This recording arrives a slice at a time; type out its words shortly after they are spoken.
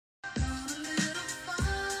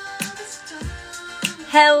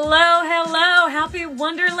Hello, hello. Happy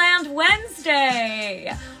Wonderland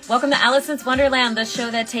Wednesday. Welcome to Alicyn's Wonderland, the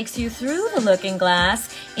show that takes you through the looking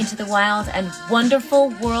glass into the wild and wonderful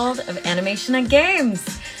world of animation and games.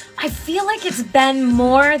 I feel like it's been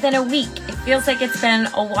more than a week. It feels like it's been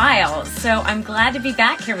a while. So I'm glad to be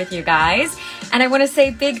back here with you guys. And I want to say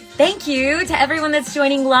a big thank you to everyone that's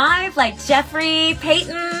joining live, like Jeffrey,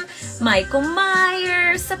 Peyton, Michael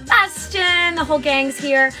Myers, Sebastian, the whole gang's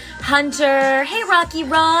here, Hunter, hey Rocky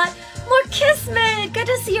Rod, more Kismet, good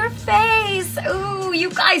to see your face. Ooh, you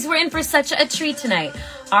guys, we're in for such a treat tonight.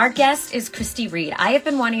 Our guest is Kristi Reed. I have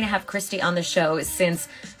been wanting to have Kristi on the show since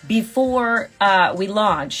before we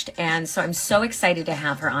launched, and so I'm so excited to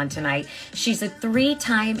have her on tonight. She's a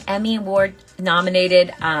 3-time Emmy Award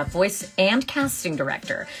nominated voice and casting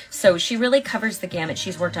director, so she really covers the gamut.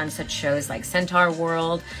 She's worked on such shows like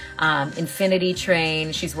Centaurworld, Infinity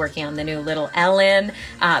Train. She's working on the new Little Ellen,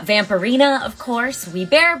 Vampirina, of course, We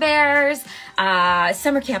Bare Bears,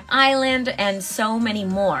 Summer Camp Island, and so many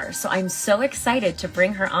more. So I'm so excited to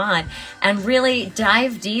bring her on and really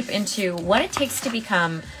dive deep into what it takes to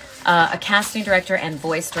become a casting director and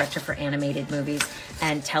voice director for animated movies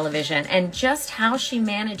and television, and just how she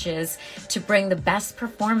manages to bring the best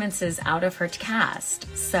performances out of her cast.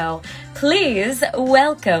 So please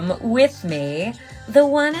welcome with me the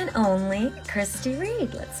one and only Kristi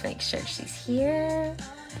Reed. Let's make sure she's here.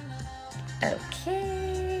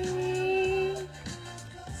 Okay.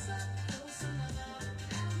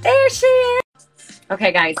 There she is.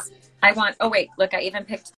 Okay, guys. Oh wait, look, I even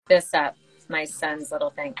picked this up. My son's little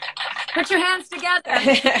thing. Put your hands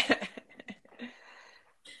together.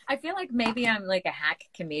 I feel like maybe I'm like a hack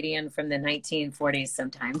comedian from the 1940s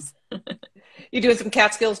sometimes. You doing some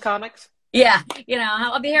Catskills comics? Yeah, you know,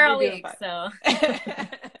 I'll be here all week, so.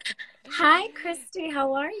 Hi, Kristi,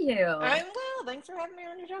 how are you? I'm well, thanks for having me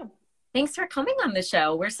on your show. Thanks for coming on the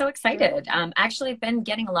show. We're so excited. Actually, I've been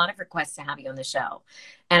getting a lot of requests to have you on the show,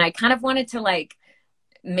 and I kind of wanted to like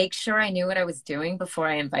make sure I knew what I was doing before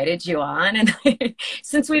I invited you on. And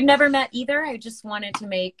since we've never met either, I just wanted to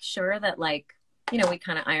make sure that, like, you know, we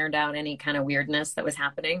kind of ironed out any kind of weirdness that was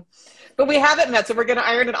happening. But we haven't met, so we're going to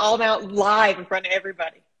iron it all out live in front of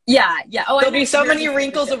everybody. Yeah, yeah. Oh, there'll be so many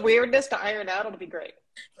wrinkles of weirdness to iron out. It'll be great.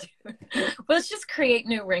 Well, let's just create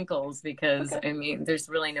new wrinkles because, okay. I mean, there's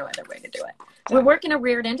really no other way to do it. We're working a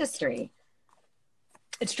weird industry.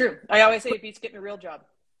 It's true. I always say it beats getting a real job.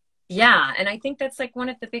 Yeah, and I think that's like one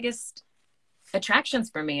of the biggest attractions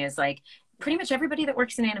for me is like pretty much everybody that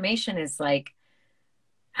works in animation is like,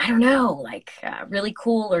 I don't know, like really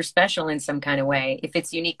cool or special in some kind of way. If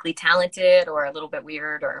it's uniquely talented or a little bit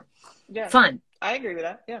weird or fun. I agree with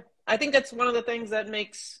that. Yeah. I think that's one of the things that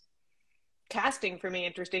makes casting for me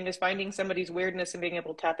interesting is finding somebody's weirdness and being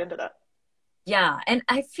able to tap into that. Yeah. And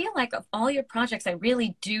I feel like of all your projects, I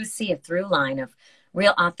really do see a through line of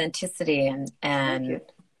real authenticity and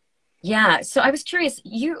yeah. So I was curious,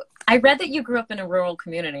 I read that you grew up in a rural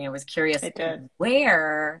community. I was curious,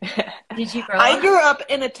 where did you grow up? I grew up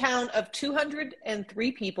in a town of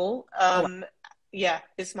 203 people. Yeah,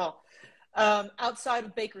 it's small. Outside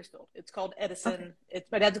of Bakersfield. It's called Edison. Okay.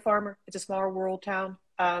 My dad's a farmer. It's a small rural town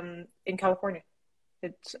in California.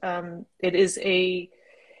 It is a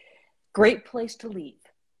great place to leave.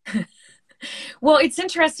 Well, it's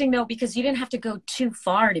interesting though, because you didn't have to go too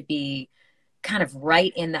far to be kind of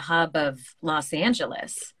right in the hub of Los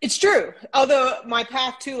Angeles. It's true. Although my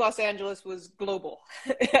path to Los Angeles was global.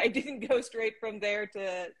 I didn't go straight from there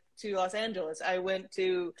to Los Angeles. I went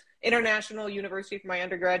to International University for my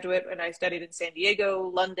undergraduate, and I studied in San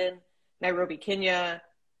Diego, London, Nairobi, Kenya.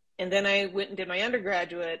 And then I went and did my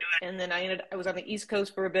undergraduate, and then I was on the East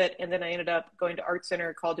Coast for a bit, and then I ended up going to Art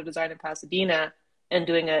Center College of Design in Pasadena and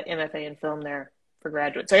doing an MFA in film there for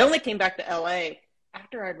graduate. So I only came back to LA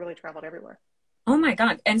after I'd really traveled everywhere. Oh my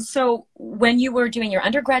God. And so when you were doing your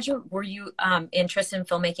undergraduate, were you interested in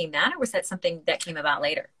filmmaking then, or was that something that came about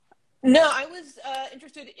later? No, I was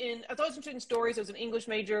interested in stories. I was an English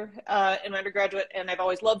major in my undergraduate, and I've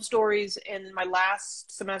always loved stories. And in my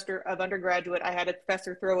last semester of undergraduate, I had a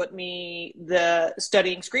professor throw at me the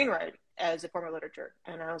studying screenwriting as a form of literature.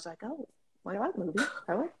 And I was like, oh, I like movies.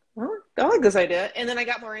 I like this idea. And then I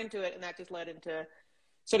got more into it, and that just led into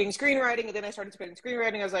studying screenwriting. And then I started studying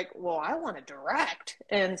screenwriting. I was like, well, I want to direct.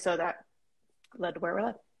 And so that led to where we're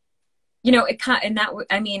at. You know,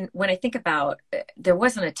 I mean, when I think about, there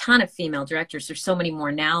wasn't a ton of female directors. There's so many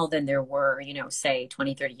more now than there were, you know, say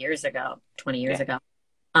 20 years ago. Was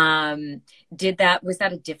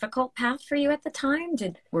that a difficult path for you at the time?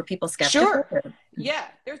 Were people skeptical? Sure. yeah,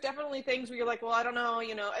 there's definitely things where you're like, well, I don't know,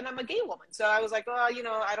 you know, and I'm a gay woman. So I was like, well, you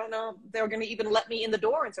know, I don't know if they're going to even let me in the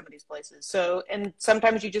door in some of these places. So, and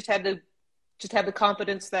sometimes you just had to just have the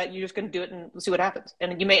confidence that you're just going to do it and see what happens.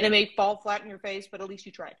 And it may fall flat in your face, but at least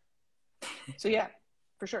you tried. So yeah,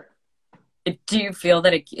 for sure. Do you feel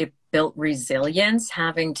that it built resilience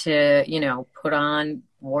having to, you know, put on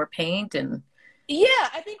war paint and... Yeah,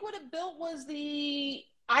 I think what it built was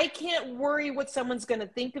I can't worry what someone's going to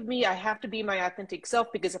think of me. I have to be my authentic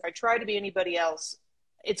self, because if I try to be anybody else,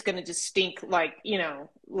 it's going to just stink like, you know,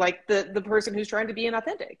 like the person who's trying to be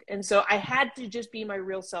inauthentic. And so I had to just be my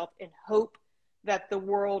real self and hope that the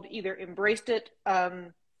world either embraced it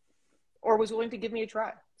or was willing to give me a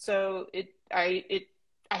try. So I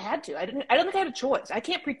had to. I don't think I had a choice. I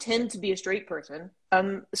can't pretend to be a straight person.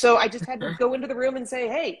 So I just had to go into the room and say,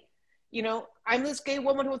 hey, you know, I'm this gay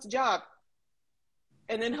woman who wants a job.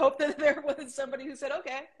 And then hope that there was somebody who said,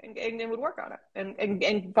 okay, and would work on it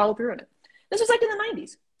and follow through on it. This was like in the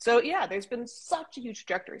 90s. So yeah, there's been such a huge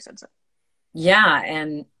trajectory since then. Yeah.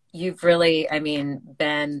 And you've really, I mean,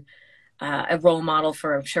 been a role model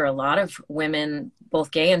for, I'm sure, a lot of women,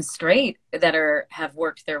 both gay and straight, that have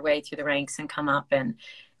worked their way through the ranks and come up. And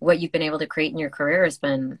what you've been able to create in your career has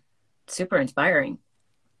been super inspiring.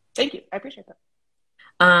 Thank you. I appreciate that.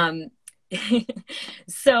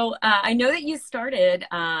 So I know that you started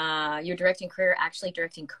your directing career actually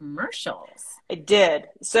directing commercials. I did.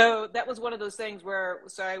 So that was one of those things where,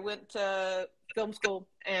 so I went to film school,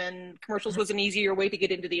 and commercials was an easier way to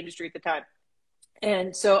get into the industry at the time.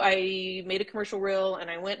 And so I made a commercial reel, and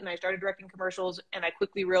I went and I started directing commercials, and I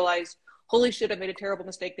quickly realized, holy shit, I made a terrible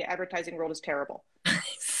mistake. The advertising world is terrible.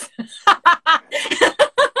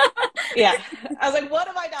 Yeah. I was like, what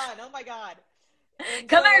have I done? Oh my God.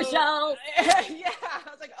 Commercial. Yeah.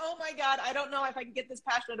 I was like, oh my God, I don't know if I can get this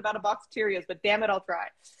passionate about a box of Cheerios, but damn it, I'll try.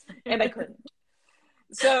 And I couldn't.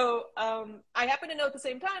 So I happened to know at the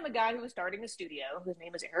same time a guy who was starting a studio. His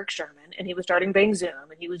name is Sherman, and he was starting Bang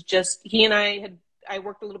Zoom. And he and I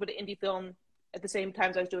worked a little bit of indie film at the same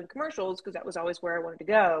time as I was doing commercials, because that was always where I wanted to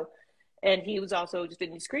go. And he was also just a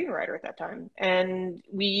new screenwriter at that time. And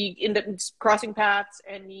we ended up crossing paths,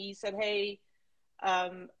 and he said, hey,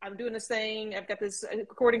 I'm doing this thing. I've got this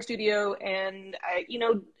recording studio, and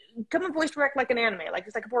come and voice direct like an anime, like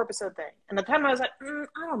it's like a 4-episode thing. And at the time I was like,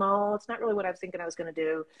 I don't know. It's not really what I was thinking I was going to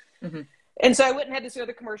do. Mm-hmm. And so I went and had this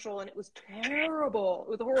other commercial, and it was terrible.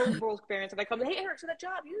 It was a horrible experience. And I come to, hey, Eric, so that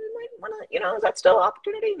job, you might want to, is that still an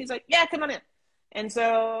opportunity? And he's like, yeah, come on in. And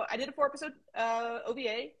so I did a 4-episode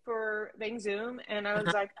OVA for Bang Zoom, and I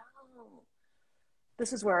was like, oh,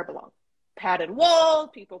 this is where I belong. Padded walls,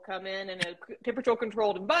 people come in a temperature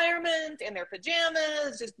controlled environment in their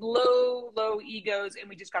pajamas, just low egos, and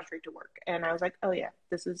we just got straight to work. And I was like, oh yeah,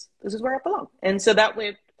 this is where I belong. And so that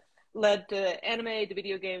way led to anime, to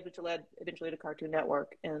video games, which led eventually to Cartoon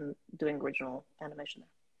Network and doing original animation there.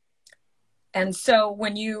 And so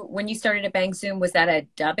when you started at Bang Zoom, was that a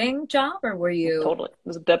dubbing job, or were you? Totally. It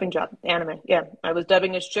was a dubbing job, anime. Yeah. I was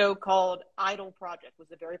dubbing a show called Idol Project. It was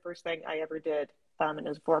the very first thing I ever did. And it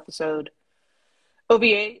was a 4-episode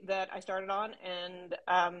OVA that I started on, and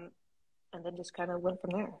then just kind of went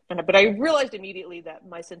from there. But I realized immediately that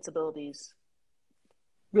my sensibilities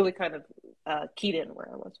really kind of keyed in where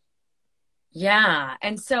I was. Yeah.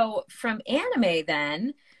 And so from anime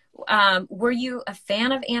then, were you a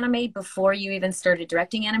fan of anime before you even started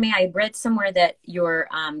directing anime? I read somewhere that your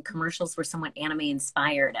commercials were somewhat anime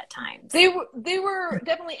inspired at times. They were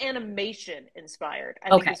definitely animation inspired. I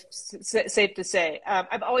think it's safe to say.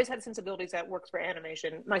 I've always had sensibilities that works for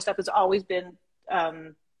animation. My stuff has always been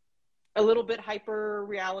a little bit hyper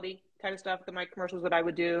reality kind of stuff than my commercials that I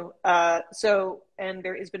would do. And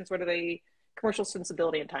there has been sort of a commercial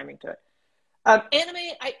sensibility and timing to it. Anime,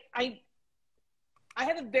 I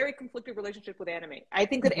have a very conflicted relationship with anime. I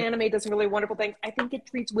think that anime does some really wonderful things. I think it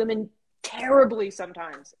treats women terribly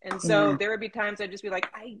sometimes. And so there would be times I'd just be like,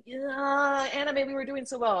 anime, we were doing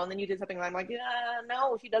so well. And then you did something and I'm like,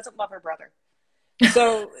 no, she doesn't love her brother.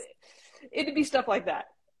 So it'd be stuff like that.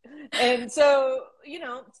 And so,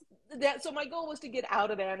 so my goal was to get out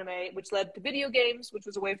of anime, which led to video games, which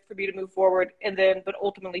was a way for me to move forward. But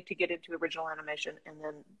ultimately to get into original animation. And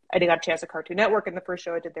then I got a chance at Cartoon Network. And the first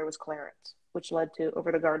show I did there was Clarence, which led to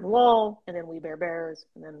Over the Garden Wall, and then We Bare Bears,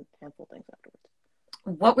 and then a handful of things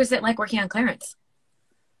afterwards. What was it like working on Clarence?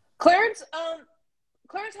 Clarence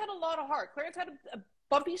had a lot of heart. Clarence had a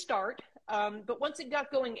bumpy start. But once it got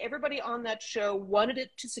going, everybody on that show wanted it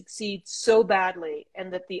to succeed so badly,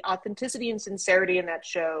 and that the authenticity and sincerity in that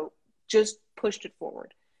show just pushed it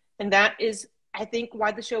forward. And that is, I think,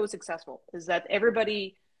 why the show was successful, is that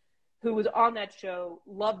everybody who was on that show,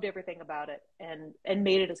 loved everything about it, and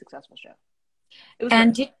made it a successful show. It was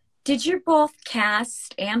And great. did you both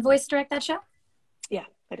cast and voice direct that show? Yeah,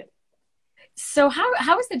 I did. So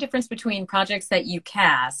how is the difference between projects that you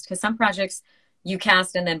cast? Because some projects you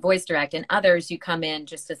cast and then voice direct, and others you come in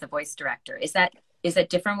just as a voice director. Is that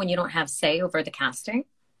different when you don't have say over the casting?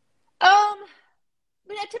 I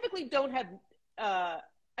mean, I typically don't have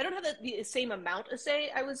I don't have the same amount of say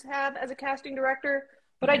I have as a casting director,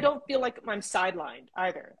 but I don't feel like I'm sidelined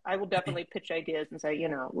either. I will definitely pitch ideas and say,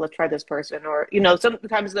 let's try this person, or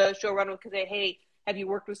sometimes the showrunner will say, hey, have you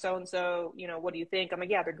worked with so and so? What do you think? I'm like,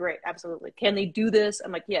 yeah, they're great, absolutely. Can they do this?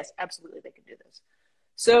 I'm like, yes, absolutely, they can do this.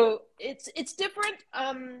 So it's different.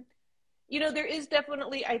 There is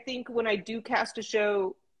definitely, I think, when I do cast a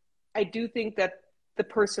show, I do think that the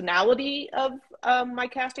personality of my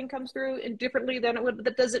casting comes through and differently than it would, but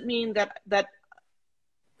that doesn't mean that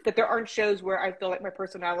there aren't shows where I feel like my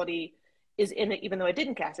personality is in it, even though I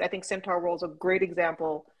didn't cast it. I think Centaurworld is a great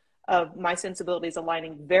example of my sensibilities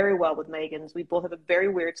aligning very well with Megan's. We both have a very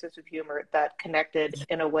weird sense of humor that connected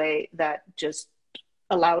in a way that just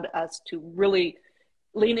allowed us to really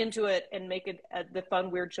lean into it and make it the fun,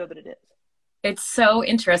 weird show that it is. It's so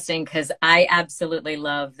interesting because I absolutely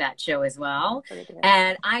love that show as well.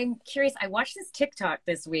 And I'm curious, I watched this TikTok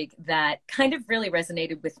this week that kind of really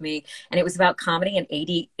resonated with me. And it was about comedy and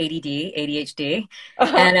ADHD.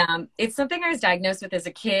 And it's something I was diagnosed with as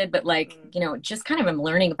a kid, but just kind of I'm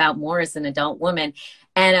learning about more as an adult woman.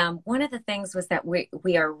 And one of the things was that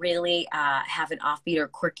we are really have an offbeat or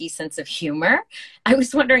quirky sense of humor. I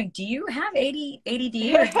was wondering, do you have ADD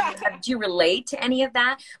or do you relate to any of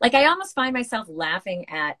that? Like, I almost find myself laughing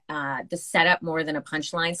at the setup more than a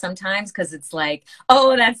punchline sometimes, because it's like,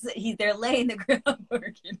 oh, they're laying the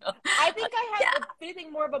groundwork, I think I have, if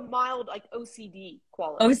anything, more of a mild OCD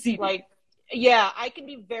quality. OCD. Yeah, I can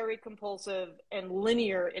be very compulsive and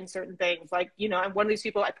linear in certain things. I'm one of these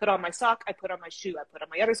people, I put on my sock, I put on my shoe, I put on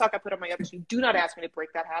my other sock, I put on my other shoe. Do not ask me to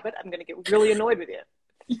break that habit. I'm going to get really annoyed with you.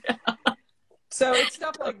 Yeah. So it's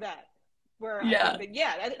stuff like that. Where I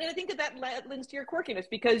think that lends to your quirkiness,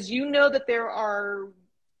 because that there are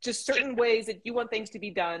just certain ways that you want things to be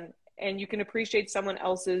done, and you can appreciate someone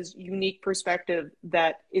else's unique perspective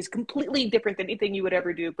that is completely different than anything you would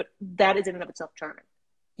ever do, but that is in and of itself charming.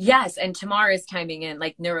 Yes, and Tamar is chiming in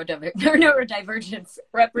like neurodivergence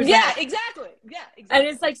represents. Yeah, exactly. And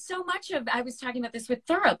it's like so much of, I was talking about this with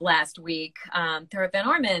Thurup last week, Thurup Van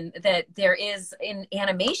Orman, that there is in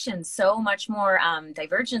animation so much more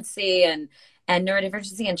divergency and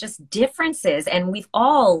neurodivergency and just differences. And we've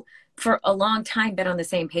all, for a long time, been on the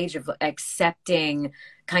same page of accepting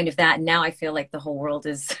kind of that. And now I feel like the whole world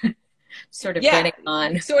is sort of getting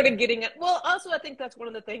it. Well, also, I think that's one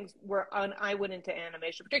of the things where I went into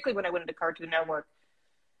animation, particularly when I went into Cartoon Network,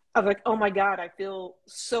 of like, oh my God, I feel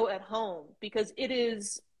so at home, because it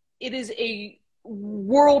is a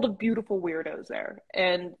world of beautiful weirdos there.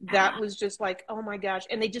 And that was just like, oh my gosh.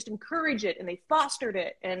 And they just encourage it and they fostered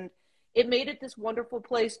it. And it made it this wonderful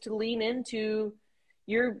place to lean into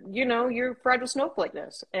your fragile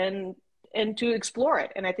snowflakeness and to explore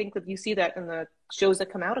it. And I think that you see that in the shows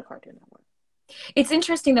that come out of Cartoon Network. It's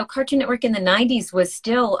interesting though, Cartoon Network in the 90s was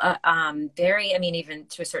still very, I mean, even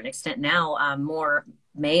to a certain extent now, more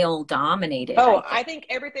male dominated. Oh, I think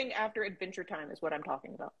everything after Adventure Time is what I'm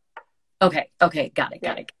talking about. Okay. Got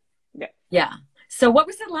it. Yeah. So what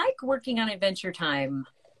was it like working on Adventure Time?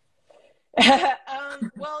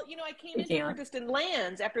 Well, I came into Distant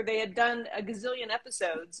Lands after they had done a gazillion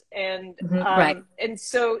episodes, and and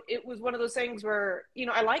so it was one of those things where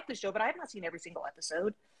I liked the show, but I have not seen every single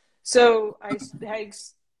episode. So I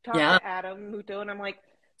talked to Adam Muto, and I'm like,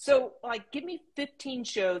 so give me 15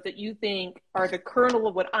 shows that you think are the kernel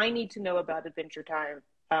of what I need to know about Adventure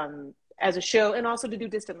Time as a show, and also to do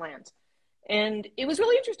Distant Lands. And it was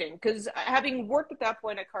really interesting because having worked at that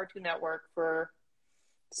point at Cartoon Network for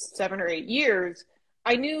 7 or 8 years,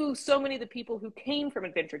 I knew so many of the people who came from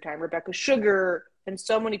Adventure Time, Rebecca Sugar, and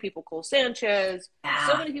so many people, Cole Sanchez,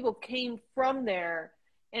 so many people came from there.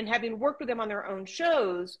 And having worked with them on their own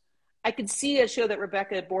shows, I could see a show that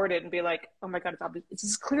Rebecca boarded and be like, oh my God, this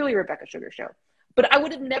is clearly a Rebecca Sugar show. But I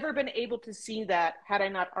would have never been able to see that had I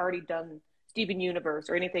not already done Steven Universe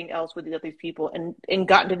or anything else with these people and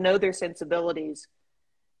gotten to know their sensibilities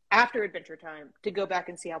after Adventure Time, to go back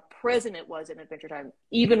and see how present it was in Adventure Time,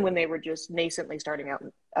 even when they were just nascently starting out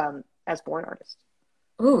as born artists.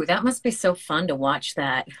 Ooh, that must be so fun to watch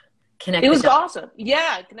that. It was awesome.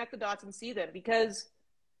 Yeah, connect the dots and see them, because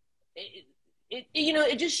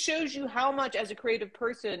it just shows you how much as a creative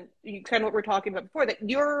person, kind of what we're talking about before, that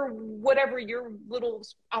your little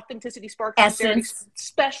authenticity, spark, sincerity,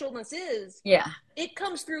 specialness is, it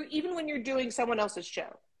comes through even when you're doing someone else's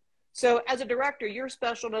show. So as a director, your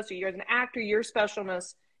specialness, or you're as an actor, your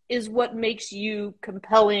specialness is what makes you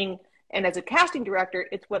compelling. And as a casting director,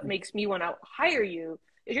 it's what makes me want to hire you.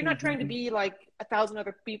 Is you're not trying to be like 1,000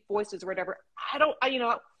 other voices or whatever.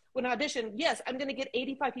 When I audition, yes, I'm going to get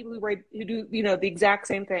 85 people who do, the exact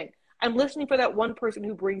same thing. I'm listening for that one person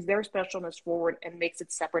who brings their specialness forward and makes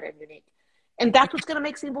it separate and unique. And that's what's going to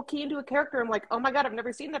make people key into a character. I'm like, oh my God, I've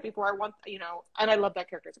never seen that before. I want, and I love that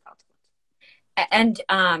character as a consequence. And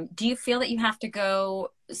do you feel that you have to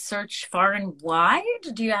go search far and wide?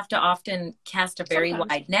 Do you have to often cast a very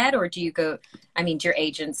wide net, or do you go, do your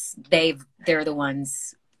agents, they're the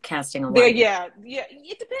ones casting a lot? Yeah,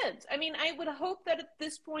 it depends. I would hope that at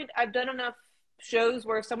this point I've done enough shows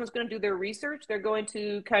where if someone's going to do their research, they're going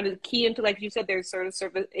to kind of key into, like you said, there's sort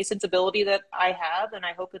of a sensibility that I have, and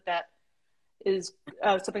I hope that is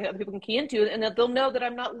something that other people can key into, and that they'll know that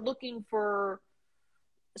I'm not looking for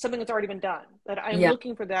something that's already been done, that I'm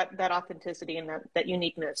looking for that authenticity and that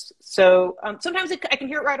uniqueness. So sometimes I can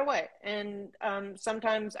hear it right away, and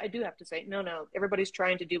sometimes I do have to say, no, everybody's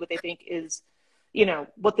trying to do what they think is,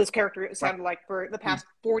 what this character sounded like for the past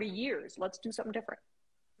 40 years. Let's do something different.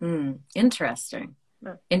 Interesting.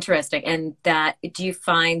 Interesting. And do you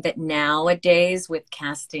find that nowadays with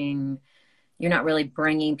casting, you're not really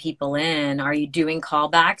bringing people in? Are you doing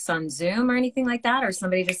callbacks on Zoom or anything like that? Or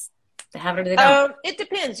somebody just have it or they don't? It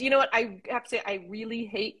depends. You know what? I have to say, I really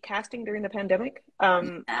hate casting during the pandemic.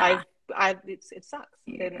 It sucks.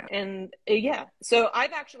 So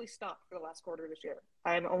I've actually stopped for the last quarter of this year.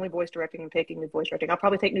 I'm only voice directing and taking new voice directing. I'll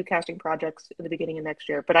probably take new casting projects in the beginning of next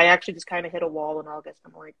year, but I actually just kind of hit a wall in August.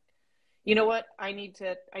 I'm like, you know what? I need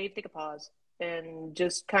to take a pause and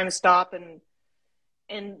just kind of stop and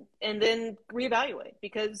then reevaluate,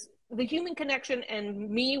 because the human connection and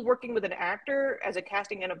me working with an actor as a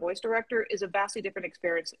casting and a voice director is a vastly different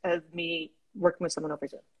experience of me working with someone over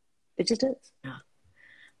Zoom. It just is.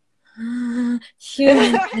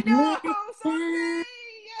 Human connection.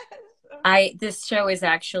 Yes. This show is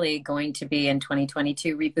actually going to be in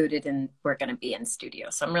 2022 rebooted, and we're going to be in studio.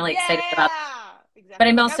 So I'm really excited about Exactly. But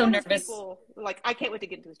I'm also nervous. I can't wait to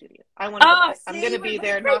get into the studio. I want to go back. I'm going to be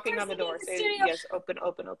there knocking on the door. Saying, yes, open.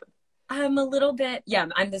 I'm a little bit,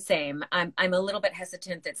 I'm the same. I'm a little bit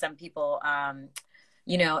hesitant that some people,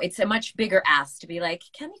 it's a much bigger ask to be like,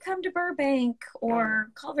 can you come to Burbank or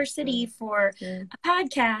Culver City for a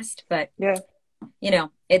podcast? But that's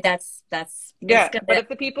but if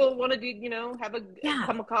the people want to do,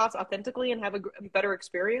 come across authentically and have a better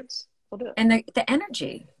experience, we'll do it. And the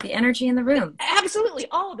energy in the room. Absolutely.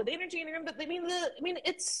 All of it. The energy in the room. But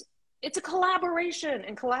it's a collaboration,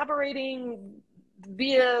 and collaborating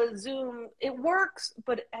via Zoom, it works,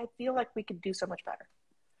 but I feel like we could do so much better.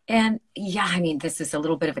 And this is a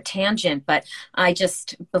little bit of a tangent, but I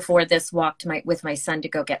just, before this, walked with my son to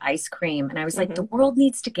go get ice cream. And I was like, the world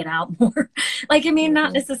needs to get out more.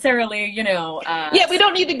 Not necessarily, we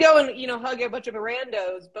don't need to go and, hug a bunch of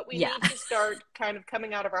randos, but we need to start kind of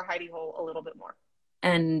coming out of our hidey hole a little bit more.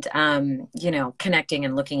 And, connecting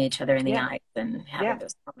and looking each other in the eyes and having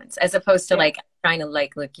those moments, as opposed to trying to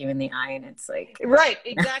look you in the eye. And it's like, right,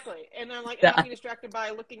 exactly. And I'm like, I'm distracted by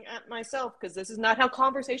looking at myself, because this is not how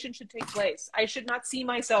conversation should take place. I should not see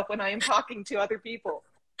myself when I am talking to other people.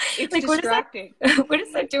 It's distracting. What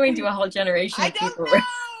is that doing to a whole generation of people? I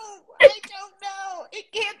don't know.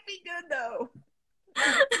 It can't be good though.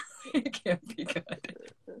 It can't be good.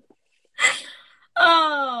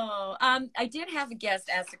 Oh, I did have a guest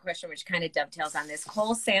ask a question which kind of dovetails on this.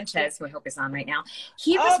 Cole Sanchez, who I hope is on right now.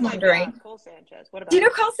 He was wondering. God, Cole Sanchez. What about? Do you know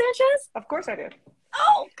Cole Sanchez? Of course I do.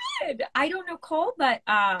 Oh, good. I don't know Cole, but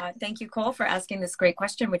thank you, Cole, for asking this great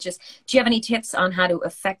question, which is, do you have any tips on how to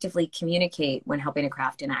effectively communicate when helping to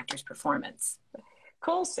craft an actor's performance?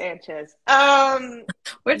 Cole Sanchez.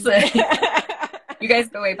 What's it? You guys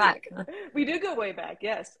go way back. We do go way back,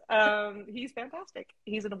 yes. He's fantastic.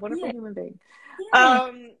 He's a wonderful human being.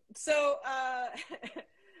 Yeah.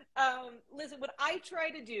 Listen, what I try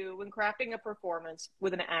to do when crafting a performance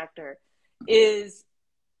with an actor is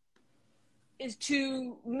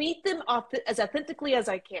to meet them as authentically as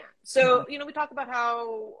I can. So, we talk about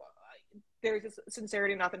how there's this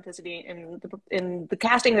sincerity and authenticity in the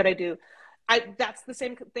casting that I do. That's the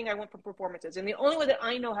same thing I want from performances. And the only way that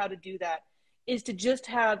I know how to do that is to just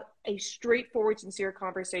have a straightforward, sincere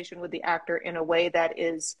conversation with the actor in a way that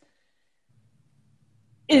is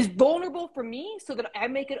vulnerable for me, so that I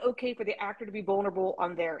make it okay for the actor to be vulnerable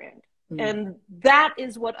on their end. And that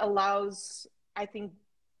is what allows I think,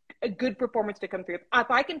 a good performance to come through.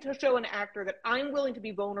 If I can show an actor that I'm willing to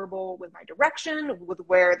be vulnerable with my direction, with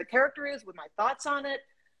where the character is, with my thoughts on it,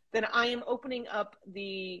 then I am opening up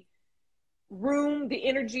the room, the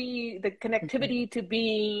energy, the connectivity to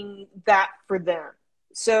being that for them.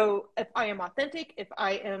 So if I am authentic, if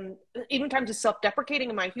I am even times just self-deprecating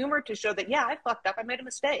in my humor to show that, yeah, I fucked up, I made a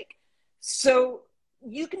mistake. So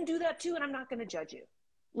you can do that too, and I'm not going to judge you.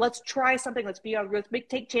 Let's try something. Let's be on growth.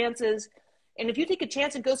 Take chances. And if you take a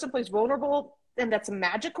chance and go someplace vulnerable, and that's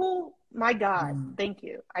magical, my God, thank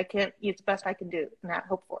you. I can't, it's the best I can do and not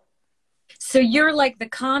hope for. So you're like the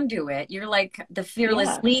conduit. You're like the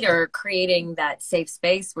fearless leader, creating that safe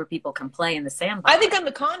space where people can play in the sandbox. I think I'm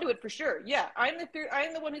the conduit for sure. Yeah, I'm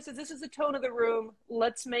the one who says, this is the tone of the room.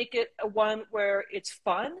 Let's make it a one where it's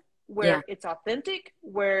fun, where it's authentic,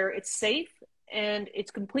 where it's safe, and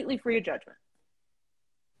it's completely free of judgment.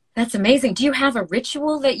 That's amazing. Do you have a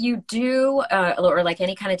ritual that you do, or like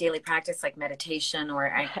any kind of daily practice, like meditation? Or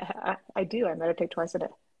I do. I meditate twice a day.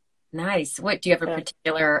 Nice. What do you have a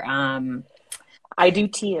particular? I do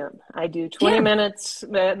TM. I do 20 minutes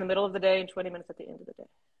in the middle of the day and 20 minutes at the end of the day.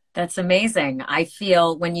 That's amazing. I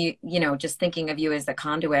feel when just thinking of you as the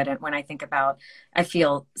conduit, and when I think about, I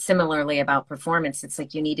feel similarly about performance. It's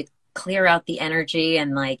like you need to clear out the energy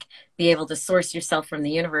and like be able to source yourself from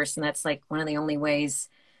the universe, and that's like one of the only ways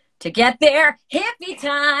to get there. Hippie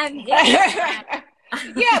time.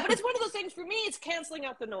 Yeah, but it's one of those things for me, it's canceling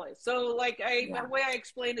out the noise. So like the way I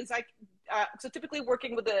explained is so typically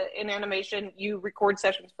working with in animation, you record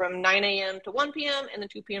sessions from 9 a.m. to 1 p.m. and then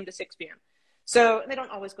 2 p.m. to 6 p.m. So they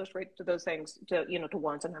don't always go straight to those things to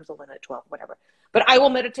 1, sometimes they'll end at 12, whatever. But I will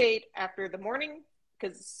meditate after the morning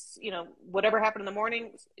because, whatever happened in the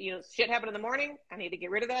morning, shit happened in the morning. I need to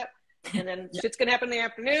get rid of that. And then shit's going to happen in the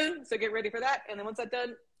afternoon. So get ready for that. And then once that's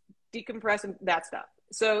done, decompress and that stuff.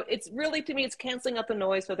 So it's really, to me, it's canceling out the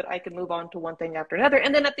noise so that I can move on to one thing after another.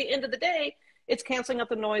 And then at the end of the day, it's canceling out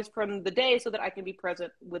the noise from the day so that I can be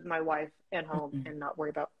present with my wife and home and not worry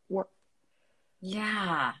about work.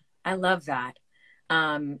 Yeah, I love that.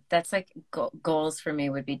 That's like goals for me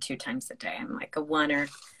would be 2 times a day. I'm like a oneer.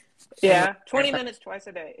 Yeah, 20 minutes twice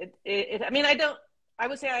a day. I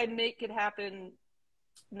would say I make it happen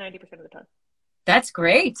 90% of the time. That's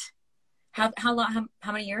great. How long?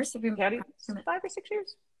 How many years have you been? 5 or 6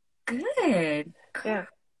 years. Good.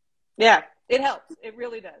 Yeah. It helps. It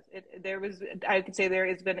really does. I could say there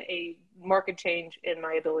has been a marked change in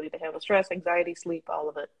my ability to handle stress, anxiety, sleep. All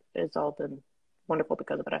of it has all been wonderful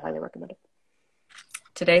because of it. I highly recommend it.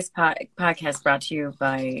 Today's podcast brought to you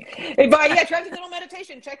by Transcendental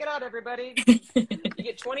Meditation. Check it out, everybody. You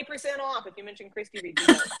get 20% off if you mention Kristi Reed.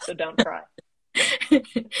 So don't try.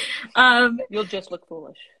 You'll just look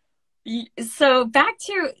foolish. So back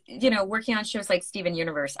to, working on shows like Steven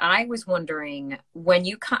Universe, I was wondering, when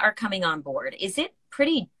you are coming on board, is it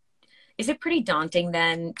pretty daunting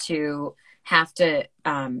then to have to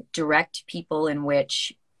direct people in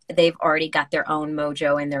which they've already got their own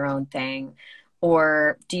mojo and their own thing,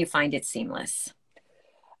 or do you find it seamless?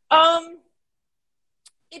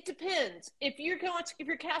 It depends. If you're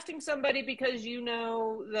casting somebody because you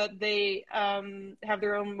know that they have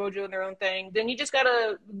their own mojo and their own thing, then you just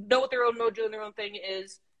gotta know what their own mojo and their own thing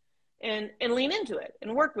is, and lean into it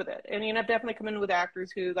and work with it. And definitely come in with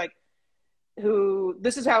actors who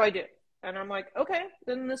this is how I do, and I'm like, okay,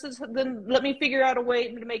 then let me figure out a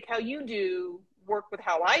way to make how you do work with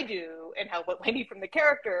how I do and what I need from the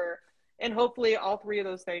character, and hopefully all 3 of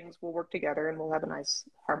those things will work together and we'll have a nice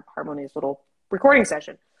harmonious little recording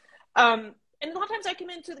session. And a lot of times I come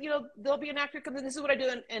into, there'll be an actor come in, this is what I do,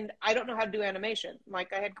 and I don't know how to do animation.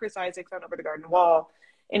 Like I had Chris Isaacs on Over the Garden Wall,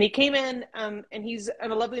 and he came in, and he's a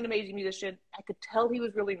lovely and amazing musician. I could tell he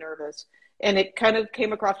was really nervous, and it kind of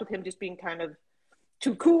came across with him just being kind of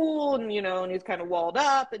too cool, and he was kind of walled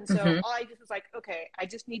up. And so I just was like, okay, I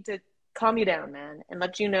just need to calm you down, man, and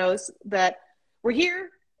let you know that we're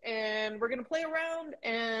here, and we're going to play around,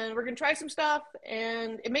 and we're going to try some stuff,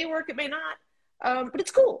 and it may work, it may not. But it's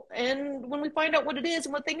cool. And when we find out what it is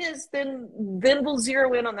and what thing is, then we'll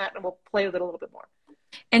zero in on that and we'll play with it a little bit more.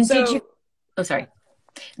 And did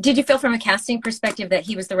you feel from a casting perspective that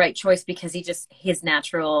he was the right choice because his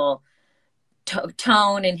natural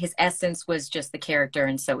tone and his essence was just the character,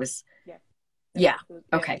 and so it was. Yeah.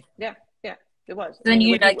 Okay. Yeah. It was. Then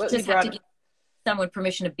you have to give someone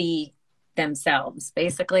permission to be themselves,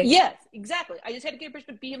 basically. Yes, exactly. I just had to get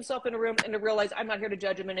permission to be himself in a room and to realize I'm not here to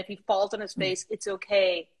judge him, and if he falls on his face, it's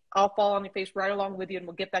okay. I'll fall on your face right along with you, and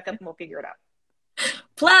we'll get back up and we'll figure it out.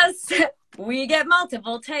 Plus, we get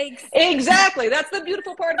multiple takes. Exactly. That's the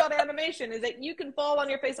beautiful part about animation, is that you can fall on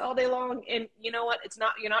your face all day long, and you know what?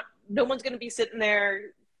 No one's going to be sitting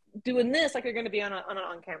there doing this like you're going to be on an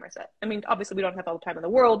on-camera set. I mean, obviously we don't have all the time in the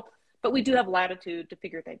world, but we do have latitude to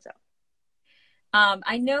figure things out.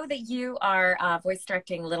 I know that you are voice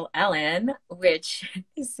directing Little Ellen, which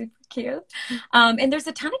is super cute. And there's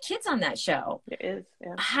a ton of kids on that show. It is,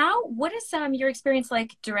 yeah. What is your experience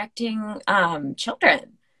like directing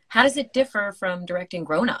children? How does it differ from directing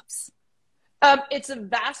grown-ups? It's a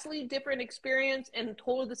vastly different experience and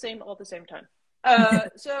totally the same all at the same time.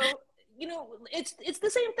 So, it's the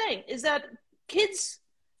same thing, is that kids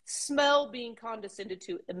smell being condescended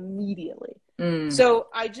to immediately. So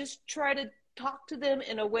I just try to talk to them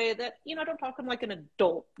in a way that, I don't talk to them like an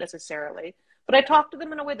adult necessarily, but I talk to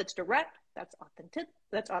them in a way that's direct, that's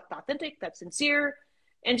authentic, that's sincere,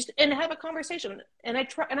 and have a conversation. And I've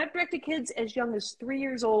directed kids as young as 3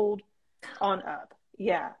 years old on up.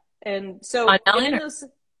 Yeah. And so on Ellen,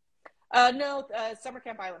 no, Summer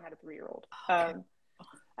Camp Island had a 3-year-old. Okay.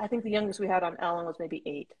 I think the youngest we had on Ellen was maybe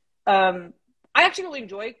 8. I actually really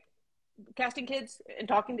enjoy casting kids and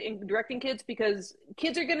directing kids, because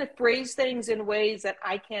kids are going to phrase things in ways that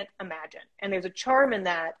I can't imagine. And there's a charm in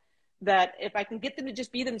that if I can get them to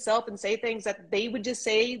just be themselves and say things that they would just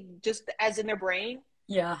say just as in their brain.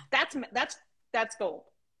 Yeah. That's gold.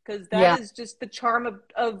 Because that is just the charm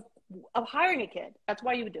of hiring a kid. That's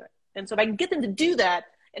why you would do it. And so if I can get them to do that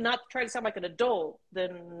and not try to sound like an adult,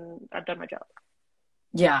 then I've done my job.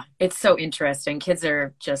 Yeah, it's so interesting. Kids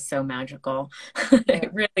are just so magical.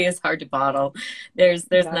 It really is hard to bottle. There's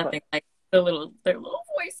nothing like their little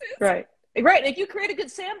voices. Right. If you create a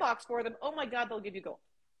good sandbox for them, oh my God, they'll give you gold.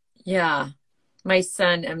 Yeah. My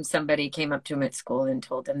son, somebody came up to him at school and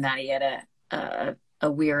told him that he had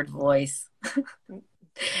a weird voice.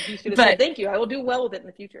 You should have said, thank you. I will do well with it in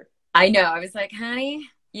the future. I know. I was like, honey,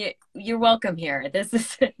 you're welcome here. This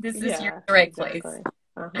is your right place.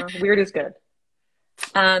 Weird is good.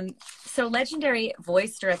 So legendary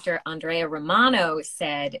voice director Andrea Romano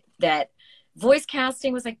said that voice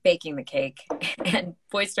casting was like baking the cake and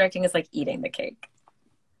voice directing is like eating the cake,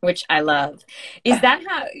 which I love.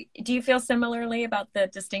 Do you feel similarly about the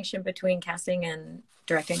distinction between casting and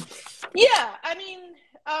directing? Yeah. I mean,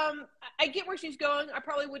 I get where she's going. I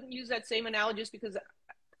probably wouldn't use that same analogy just because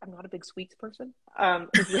I'm not a big sweets person.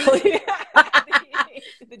 Really,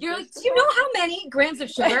 you're like, do you know how many grams of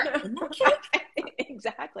sugar in that cake?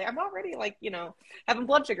 Exactly. I'm already having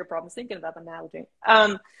blood sugar problems thinking about the analogy.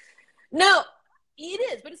 No,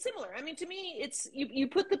 it is, but it's similar. I mean, to me, it's you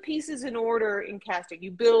put the pieces in order in casting.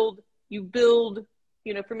 You build.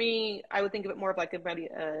 For me, I would think of it more of like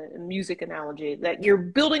a music analogy, that you're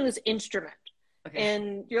building this instrument,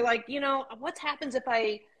 and you're like, what happens if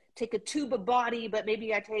I take a tuba body, but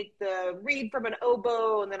maybe I take the reed from an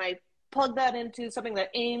oboe and then I plug that into something that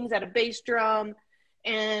aims at a bass drum,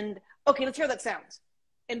 and okay, let's hear how that sounds.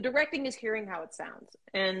 And directing is hearing how it sounds,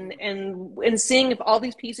 and seeing if all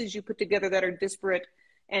these pieces you put together that are disparate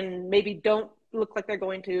and maybe don't look like they're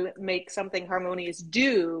going to make something harmonious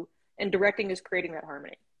do, and directing is creating that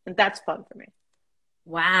harmony. And that's fun for me.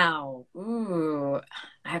 Wow. Ooh,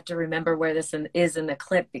 I have to remember where this is in the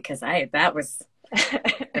clip, because that was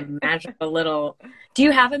a magical little. Do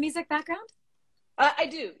you have a music background? I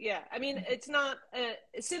do, yeah. I mean, it's not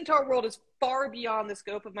Centaurworld is far beyond the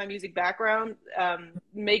scope of my music background.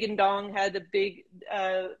 Megan Dong had a big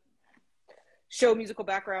show musical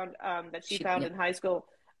background that she found in high school.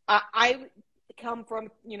 I come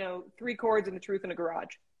from 3 chords and the truth in a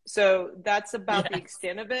garage, so that's about the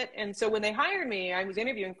extent of it. And so when they hired me, I was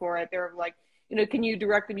interviewing for it. They were like, can you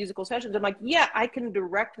direct the musical sessions? I'm like, yeah, I can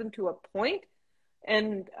direct them to a point.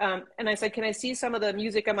 And I said, can I see some of the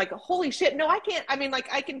music? I'm like, holy shit, no, I can't. I mean,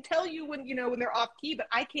 I can tell you when they're off key, but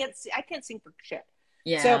I can't sing for shit.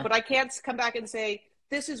 Yeah. So, but I can't come back and say,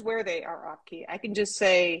 this is where they are off key. I can just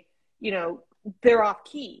say, they're off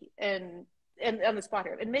key and on the spot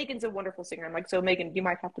here. And Megan's a wonderful singer. I'm like, so Megan, you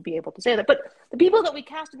might have to be able to say that. But the people that we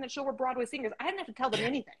cast in that show were Broadway singers. I didn't have to tell them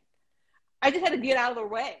anything. I just had to get out of their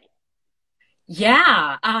way.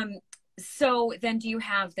 Yeah. So then do you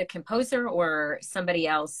have the composer or somebody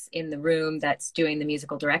else in the room that's doing the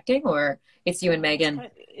musical directing, or it's you and Megan?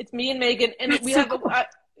 It's me and Megan. And we have,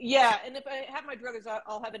 and if I have my druthers,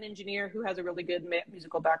 I'll have an engineer who has a really good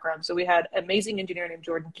musical background. So we had an amazing engineer named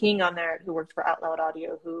Jordan King on there who works for Out Loud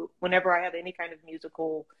Audio, who whenever I have any kind of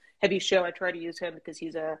musical heavy show, I try to use him because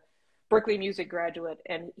he's a Berklee music graduate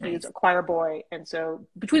and he's a choir boy. And so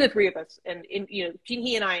between the 3 of us and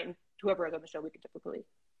he and I and whoever is on the show, we can typically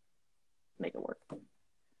make it work.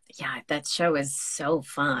 Yeah, that show is so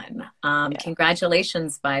fun. Yeah.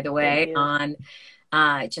 Congratulations, by the way, on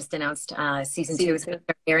just announced season 2 is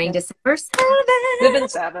airing December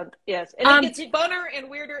 7th. 7th, yes. And it gets funner and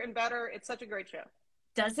weirder and better. It's such a great show.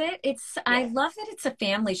 Does it? I love that it's a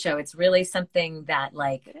family show. It's really something that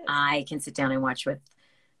like I can sit down and watch with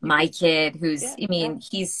my kid who's, I mean,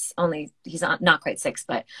 he's not quite 6,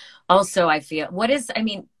 but also I feel, was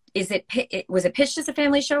it pitched as a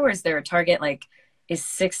family show, or is there a target, like, is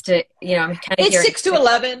 6 to, I'm kind of hearing 6 to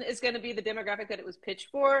 11 is going to be the demographic that it was pitched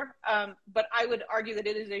for. But I would argue that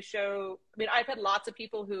it is a show. I mean, I've had lots of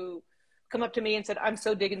people who come up to me and said, I'm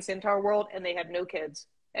so digging Centaurworld, and they have no kids,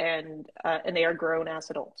 and they are grown ass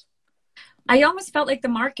adults. I almost felt like the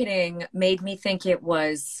marketing made me think it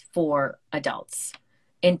was for adults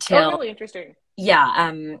until really interesting.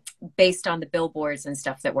 Yeah. Based on the billboards and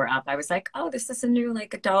stuff that were up, I was like, oh, this is a new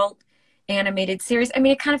like adult animated series. I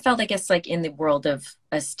mean, it kind of felt, I guess, like in the world of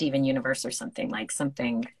a Steven Universe or something, like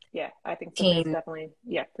something. Yeah, I think so. Definitely.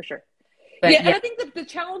 Yeah, for sure. But, and I think that the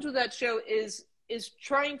challenge with that show is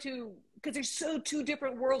trying to, because there's two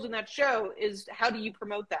different worlds in that show, is how do you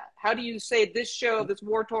promote that? How do you say this show, this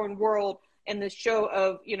war-torn world, and this show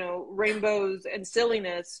of, rainbows and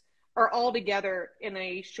silliness are all together in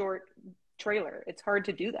a short trailer? It's hard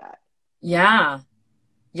to do that. Yeah.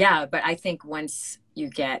 But I think once you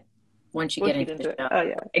get into the show, oh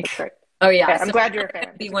yeah, that's right. Oh yeah, I'm glad you're a fan.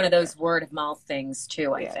 It'd be one of those word of mouth things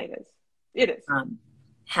too. I think it is.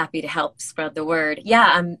 Happy to help spread the word.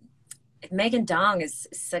 Yeah. Megan Dong is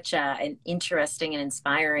such an interesting and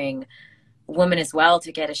inspiring woman as well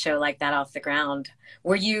to get a show like that off the ground.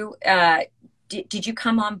 Were you? Did you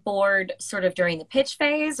come on board sort of during the pitch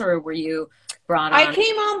phase, or were you brought on? I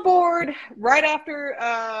came on board right after,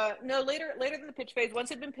 later than the pitch phase.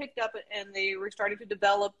 Once it had been picked up and they were starting to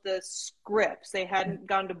develop the scripts, they hadn't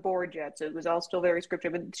gone to board yet, so it was all still very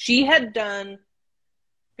scripted. But she had done,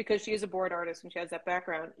 because she is a board artist and she has that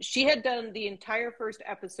background, she had done the entire first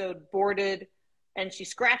episode boarded, and she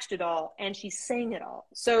scratched it all and she sang it all.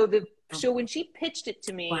 So when she pitched it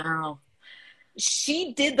to me, wow.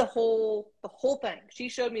 She did the whole thing. She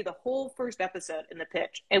showed me the whole first episode in the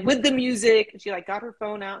pitch, and with the music, and she like got her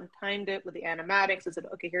phone out and timed it with the animatics and said,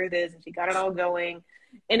 okay, here it is. And she got it all going.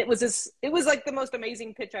 And it was like the most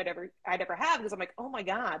amazing pitch I'd ever had, because I'm like, oh my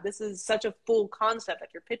God, this is such a full concept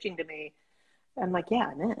that you're pitching to me. And I'm like, yeah,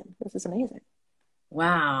 man, this is amazing.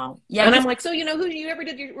 Wow. Yeah. And I'm like, so, who you ever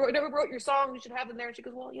wrote your song, you should have them there. And she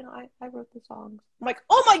goes, well, I wrote the songs. I'm like,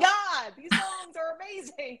 oh my God, these songs are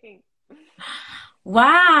amazing.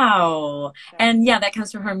 Wow. And that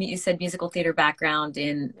comes from her, you said, musical theater background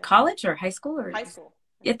in college or high school? Or high school.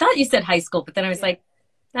 I thought you said high school, but then I was like,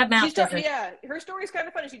 that math doesn't. Her story's kind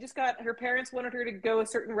of funny. She just her parents wanted her to go a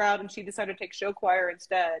certain route, and she decided to take show choir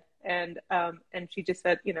instead. And she just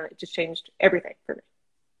said, it just changed everything for me.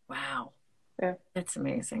 Wow. Yeah. That's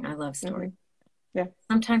amazing. I love story. Mm-hmm. Yeah.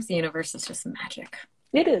 Sometimes the universe is just magic.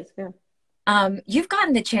 It is. Yeah. You've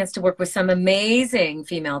gotten the chance to work with some amazing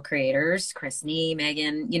female creators, Kristi,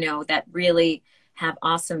 Megan, that really have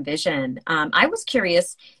awesome vision. I was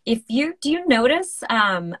curious do you notice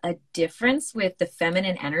a difference with the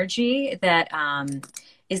feminine energy that,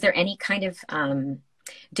 is there any kind of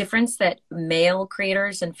difference that male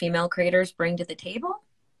creators and female creators bring to the table?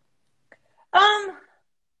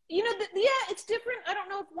 It's different. I don't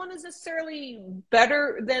know if one is necessarily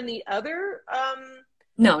better than the other.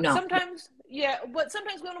 No. Sometimes, but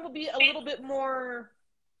sometimes women will be a little bit more.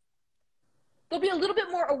 They'll be a little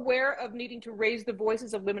bit more aware of needing to raise the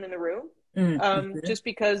voices of women in the room, just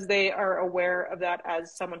because they are aware of that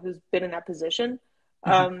as someone who's been in that position.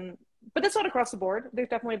 But that's not across the board. There's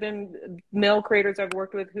definitely been male creators I've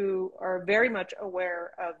worked with who are very much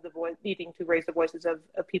aware of needing to raise the voices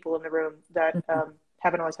of people in the room that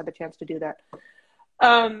haven't always had the chance to do that.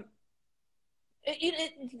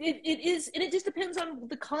 It is, and it just depends on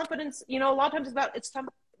the confidence. A lot of times it's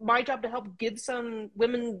my job to help give some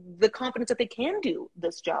women the confidence that they can do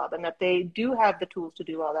this job and that they do have the tools to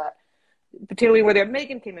do all that. Particularly where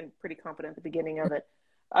Megan came in pretty confident at the beginning of it.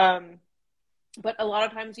 But a lot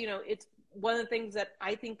of times, it's one of the things that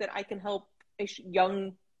I think that I can help a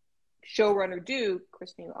young showrunner do.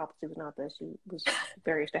 Kristi obviously was not this. She was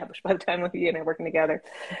very established by the time we and I working together.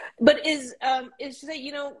 But is to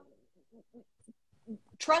say,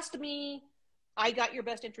 trust me, I got your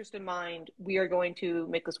best interest in mind. We are going to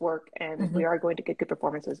make this work, and we are going to get good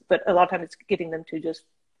performances. But a lot of times it's getting them to just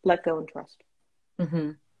let go and trust.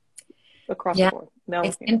 Across the board.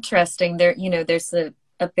 It's interesting. There's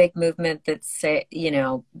a big movement that's,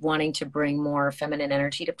 wanting to bring more feminine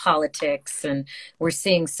energy to politics. And we're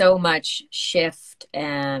seeing so much shift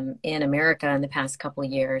in America in the past couple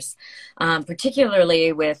of years,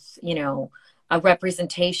 particularly with, a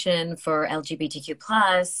representation for LGBTQ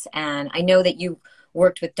plus. And I know that you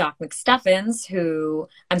worked with Doc McStuffins,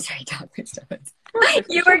 Doc McStuffins.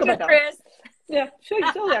 You worked with Chris. Yeah, she'll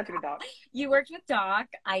answer to Doc. You worked with Doc.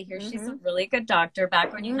 I hear she's a really good doctor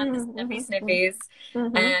back when you had the sniffies.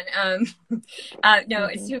 And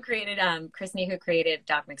it's who created Kristi, who created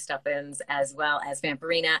Doc McStuffins as well as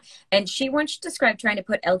Vampirina. And she once described trying to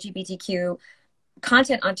put LGBTQ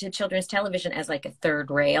content onto children's television as like a third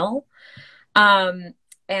rail.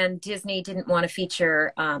 And Disney didn't want to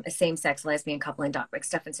feature a same-sex lesbian couple in Doc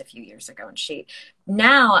McStuffins a few years ago. And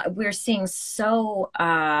now we're seeing so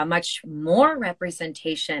much more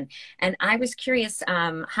representation. And I was curious,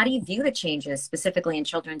 how do you view the changes specifically in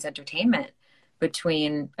children's entertainment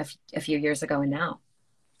between a few years ago and now?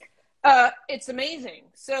 It's amazing.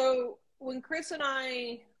 So when Chris and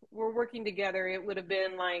I were working together, it would have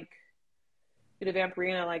been like,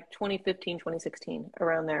 Vampirina, like 2015, 2016,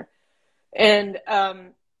 around there. And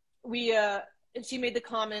she made the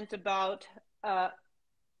comment about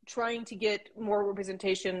trying to get more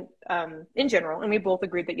representation in general, and we both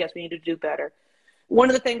agreed that yes, we need to do better. One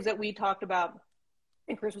of the things that we talked about,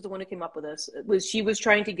 and Chris was the one who came up with this, was she was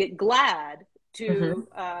trying to get GLAAD to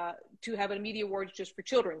have a media awards just for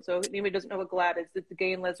children. So if anybody doesn't know what GLAAD is, it's the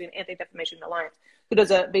Gay and Lesbian Anti-Defamation Alliance, who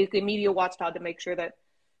does basically a media watchdog to make sure that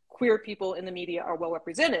queer people in the media are well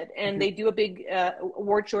represented. And they do a big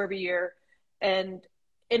award show every year, and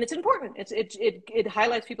it's important. It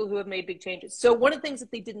highlights people who have made big changes. So one of the things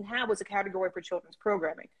that they didn't have was a category for children's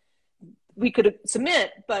programming. We could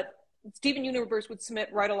submit, but Steven Universe would submit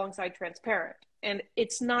right alongside Transparent, and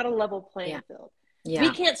it's not a level playing field. Yeah.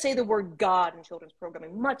 We can't say the word God in children's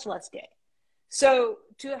programming, much less gay. So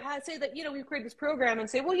to say that, we've created this program and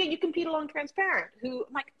say, well, yeah, you compete along Transparent, who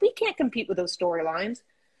I'm like, we can't compete with those storylines.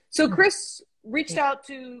 So Chris reached out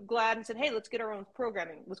to GLAAD and said, hey, let's get our own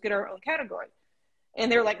programming. Let's get our own category.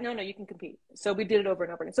 And they were like, no, you can compete. So we did it over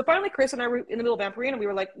and over again. So finally, Chris and I were in the middle of Vampirina. We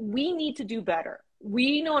were like, we need to do better.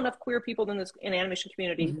 We know enough queer people in this animation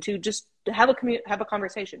community to just have a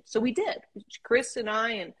conversation. So we did. Chris and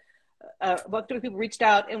I and a bunch of people reached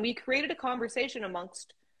out, and we created a conversation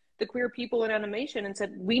amongst the queer people in animation and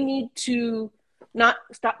said, we need to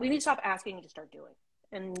stop asking and to start doing.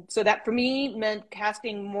 And so that for me meant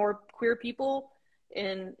casting more queer people,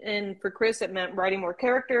 and for Chris it meant writing more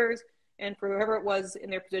characters, and for whoever it was in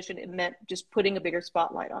their position it meant just putting a bigger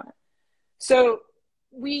spotlight on it. So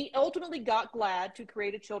we ultimately got GLAAD to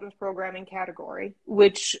create a children's programming category,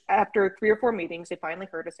 which after 3 or 4 meetings they finally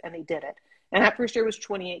heard us and they did it. And that first year was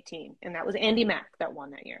 2018, and that was Andy Mack that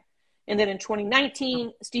won that year. And then in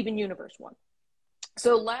 2019 Steven Universe won.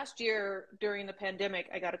 So last year during the pandemic,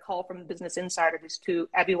 I got a call from Business Insider. These two,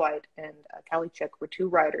 Abby White and Callie Chick, were 2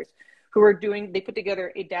 writers who they put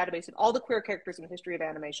together a database of all the queer characters in the history of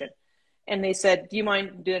animation. And they said, do you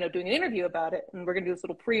mind doing an interview about it? And we're going to do this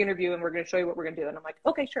little pre-interview, and we're going to show you what we're going to do. And I'm like,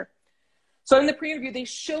 okay, sure. So in the pre-interview, they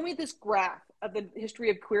show me this graph of the history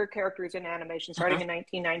of queer characters in animation starting in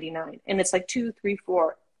 1999. And it's like 2, 3,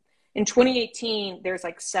 4. In 2018, there's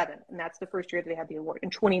like 7. And that's the first year that they had the award. In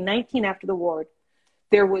 2019, after the award,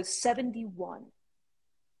 there was 71.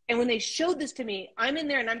 And when they showed this to me, I'm in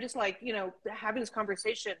there and I'm just like, having this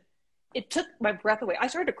conversation. It took my breath away. I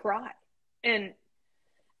started to cry. And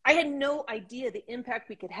I had no idea the impact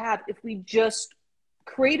we could have if we just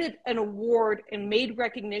created an award and made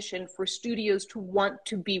recognition for studios to want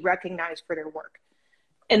to be recognized for their work.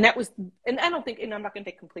 And that was, and I don't think, and I'm not going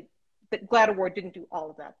to take complete, but GLAAD Award didn't do all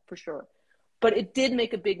of that for sure. But it did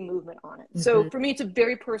make a big movement on it. So for me, it's a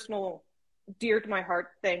very personal, dear to my heart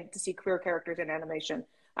thing to see queer characters in animation.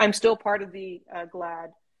 I'm still part of the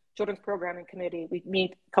GLAAD Children's Programming Committee. We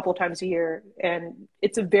meet a couple of times a year, and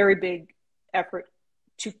it's a very big effort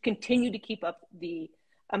to continue to keep up the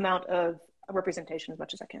amount of representation as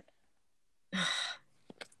much as I can.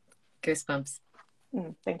 Goosebumps.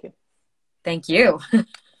 Thank you. Thank you.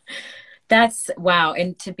 That's wow.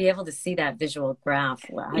 And to be able to see that visual graph.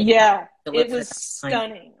 Wow, yeah, it was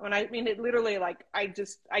stunning. It literally, like, I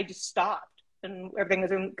just stopped. And everything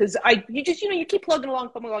was because you keep plugging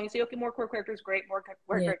along, you say, okay, more queer characters, great, more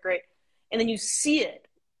queer, great, and then you see it.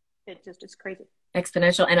 It's crazy,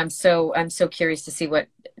 exponential. And I'm so curious to see what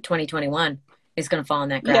 2021 is going to fall in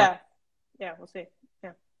that graph. Yeah, we'll see.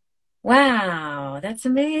 Yeah. Wow, that's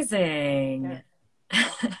amazing. Yeah.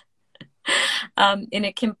 In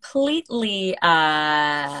a completely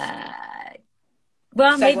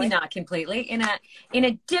Well, maybe segue. not completely. In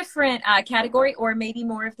a different category, or maybe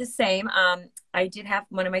more of the same. I did have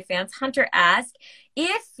one of my fans, Hunter, ask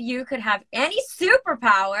if you could have any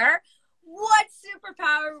superpower, what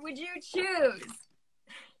superpower would you choose?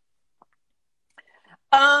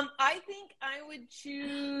 I think I would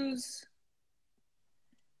choose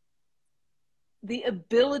the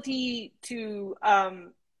ability to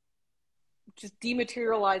just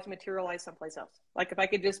materialize someplace else. Like if I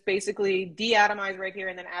could just basically de-atomize right here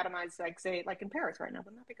and then atomize, like say, like in Paris right now,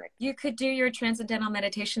 wouldn't that be great? You could do your transcendental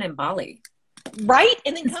meditation in Bali. Right?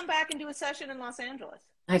 And then come back and do a session in Los Angeles.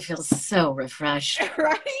 I feel so refreshed.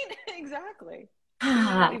 Right? Exactly.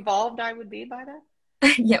 How evolved I would be by that?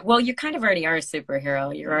 Yeah, well, you kind of already are a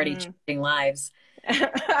superhero. You're already changing lives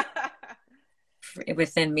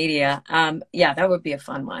within media. Yeah, that would be a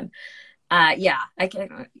fun one. Yeah, I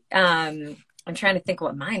can. I'm trying to think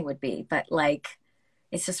what mine would be, but like,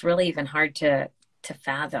 it's just really even hard to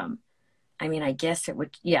fathom. I mean, I guess it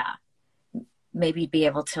would. Yeah, maybe be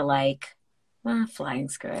able to like. Well,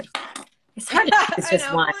 flying's good. It's hard to choose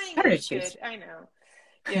just one. It's hard to choose. I know.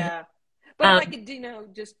 Yeah, but if I could,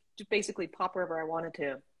 just basically pop wherever I wanted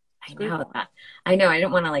to. I know that. I know. I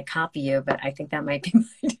don't want to like copy you, but I think that might be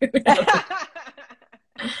my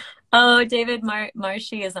Oh, David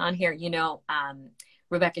Marshy is on here.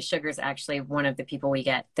 Rebecca Sugar is actually one of the people we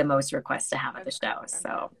get the most requests to have at the show.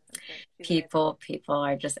 So people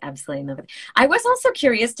are just absolutely in love with it. I was also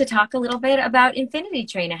curious to talk a little bit about Infinity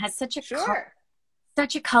Train. It has such a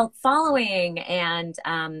cult following. And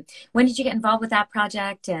when did you get involved with that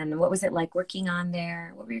project? And what was it like working on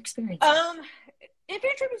there? What were your experiences?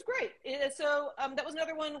 Infinity Train was great. So that was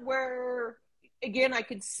another one where, again, I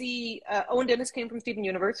could see Owen Dennis came from Steven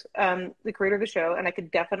Universe, the creator of the show, and I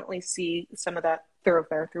could definitely see some of that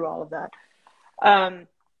thoroughfare through all of that.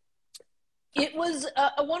 It was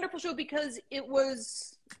a wonderful show because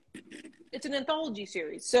it's an anthology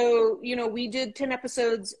series. So, we did 10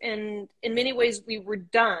 episodes, and in many ways we were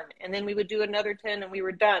done. And then we would do another 10 and we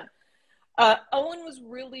were done. Owen was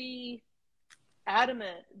really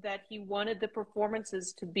adamant that he wanted the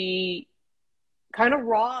performances to be kind of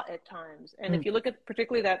raw at times. And if you look at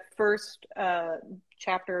particularly that first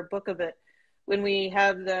chapter book of it, when we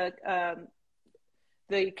have the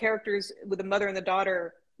characters with the mother and the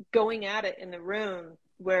daughter going at it in the room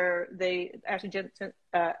where Ashley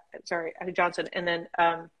Johnson, and then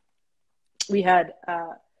we had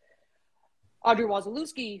Audrey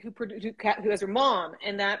Wazalewski who has her mom,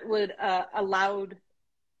 and that would allowed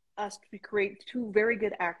us to create two very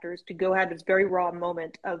good actors to go at this very raw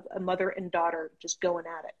moment of a mother and daughter just going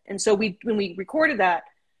at it. And so when we recorded that,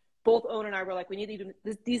 both Owen and I were like, we need to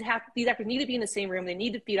these actors need to be in the same room. They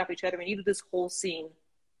need to feed off each other. We need to do this whole scene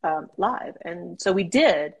live. And so we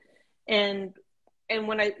did. And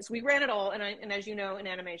so we ran it all. And as you know, in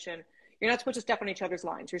animation, you're not supposed to step on each other's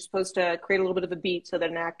lines. You're supposed to create a little bit of a beat so that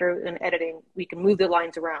an actor in editing, we can move the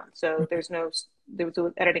lines around. So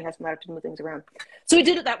editing has matter to move things around. So we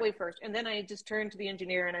did it that way first. And then I just turned to the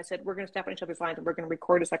engineer and I said, we're going to step on each other's lines and we're going to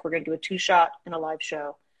record this like we're going to do a 2-shot in a live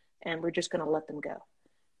show. And we're just going to let them go.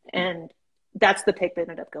 And that's the take that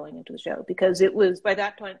ended up going into the show, because it was, by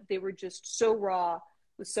that point, they were just so raw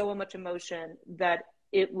with so much emotion that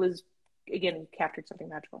it was, again, captured something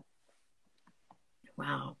magical.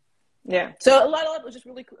 Wow. Yeah. So a lot of it was just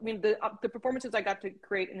really cool. I mean, the performances I got to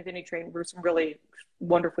create in Infinity Train were some really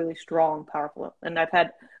wonderfully strong, powerful. And I've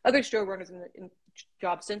had other showrunners in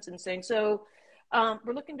jobs since and saying, so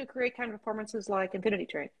we're looking to create kind of performances like Infinity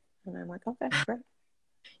Train. And I'm like, okay, great.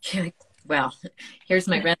 Yeah, well, here's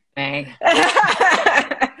my resume.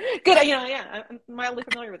 Good. I'm mildly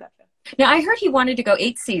familiar with that show. Now, I heard he wanted to go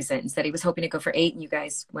 8 seasons, that he was hoping to go for 8, and you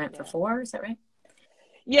guys went for 4. Is that right?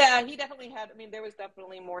 Yeah, he definitely had. I mean, there was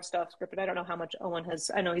definitely more stuff scripted. I don't know how much Owen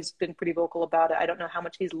has. I know he's been pretty vocal about it. I don't know how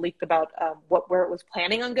much he's leaked about where it was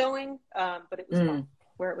planning on going, but it was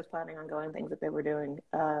where it was planning on going, things that they were doing.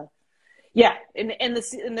 Yeah, and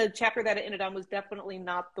the chapter that it ended on was definitely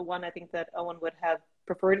not the one I think that Owen would have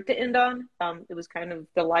preferred it to end on. It was kind of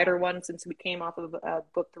the lighter one, since we came off of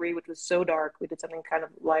book 3, which was so dark. We did something kind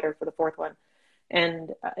of lighter for the 4th one,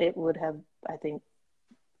 and it would have, I think,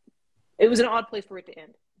 it was an odd place for it to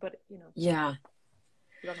end. But yeah,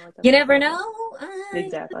 you never know.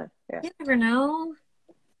 Exactly. Yeah. You never know.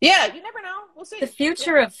 Yeah, you never know. We'll see. The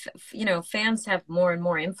future of fans have more and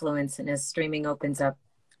more influence, and as streaming opens up,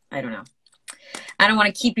 I don't know. I don't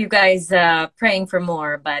want to keep you guys praying for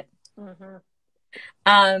more, but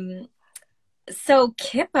so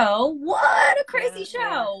Kippo, what a crazy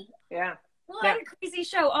show. Yeah. What a crazy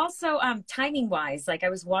show. Also, timing wise, like I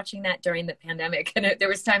was watching that during the pandemic, and there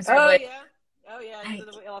was times where Oh yeah, he's in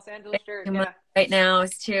the Los Angeles shirt. in Yeah. right now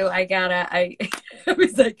is too. I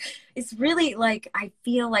was like, it's really like, I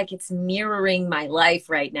feel like it's mirroring my life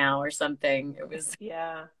right now or something. It was.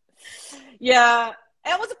 Yeah. Yeah.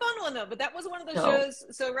 That was a fun one though, but that was one of those No. shows.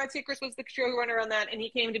 So Red Seacrest was the showrunner on that, and he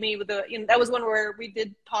came to me with that was one where we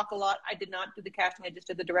did talk a lot. I did not do the casting; I just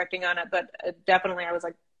did the directing on it. But definitely, I was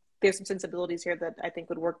like, there's some sensibilities here that I think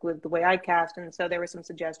would work with the way I cast, and so there were some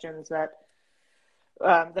suggestions that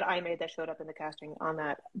I made that showed up in the casting on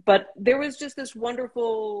that. But there was just this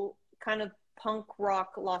wonderful kind of punk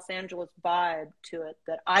rock Los Angeles vibe to it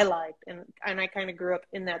that I liked, and I kind of grew up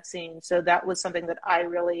in that scene, so that was something that I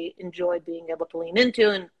really enjoyed being able to lean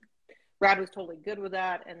into, and Brad was totally good with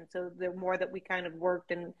that. And so the more that we kind of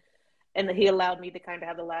worked, and he allowed me to kind of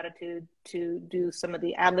have the latitude to do some of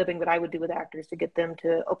the ad-libbing that I would do with actors to get them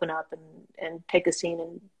to open up and take a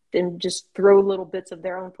scene and just throw little bits of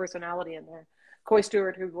their own personality in there. Coy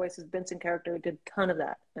Stewart, who voices Benson character, did a ton of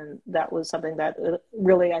that, and that was something that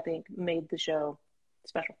really, I think, made the show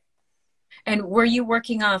special. And were you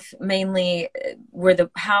working off mainly?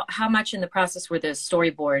 How much in the process were the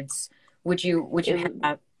storyboards? Would you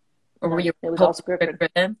have, or were you? It was all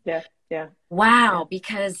scripted. Yeah. Wow,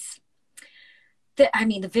 because the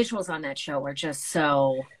visuals on that show are just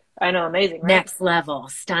so. I know, amazing, right? Next level,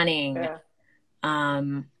 stunning. Yeah.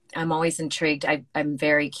 I'm always intrigued. I'm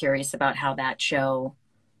very curious about how that show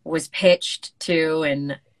was pitched to,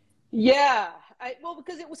 and yeah,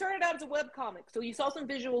 because it started out as a webcomic, so you saw some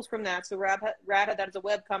visuals from that. So Rad had that as a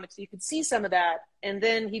webcomic, so you could see some of that, and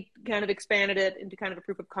then he kind of expanded it into kind of a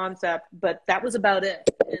proof of concept. But that was about it.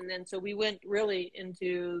 And then so we went really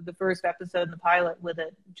into the first episode in the pilot with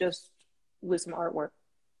it, just with some artwork,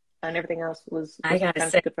 and everything else was I gotta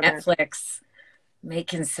say, Netflix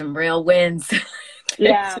making some real wins.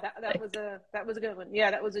 Yeah, that was a good one.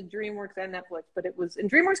 Yeah, that was a DreamWorks and Netflix, but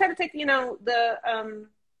DreamWorks had to take the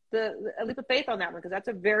a leap of faith on that one, because that's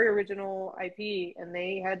a very original IP, and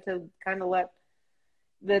they had to kind of let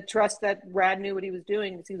the trust that Brad knew what he was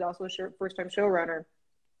doing, because he's also a first time showrunner,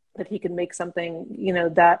 that he could make something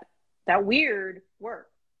that weird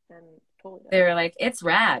work. And totally, they were like, it's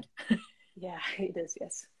rad. Yeah, it is.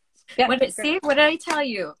 Yes. Yeah, what did I tell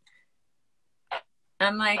you?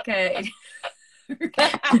 I'm like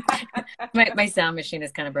my sound machine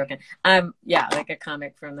is kind of broken. Yeah, like a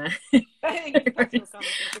comic from the.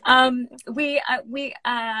 We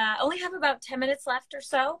only have about 10 minutes left or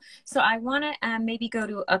so, so I want to maybe go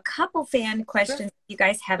to a couple fan questions. Sure. If you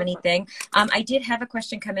guys have anything, I did have a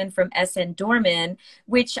question come in from SN Dorman,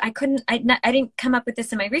 which I didn't come up with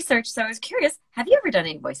this in my research, so I was curious. Have you ever done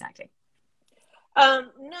any voice acting?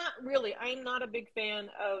 Not really. I'm not a big fan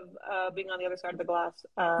of being on the other side of the glass.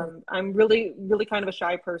 I'm really, really kind of a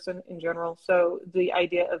shy person in general. So the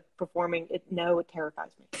idea of performing it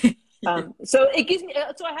terrifies me. So it gives me,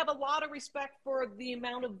 so I have a lot of respect for the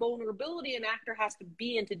amount of vulnerability an actor has to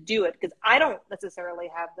be in to do it, because I don't necessarily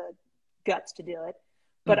have the guts to do it,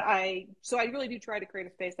 but I really do try to create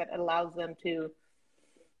a space that allows them to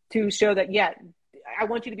show that, yeah, I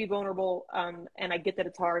want you to be vulnerable, and I get that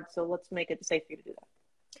it's hard, so let's make it safe for you to do that.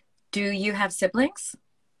 Do you have siblings?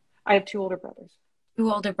 I have 2 older brothers.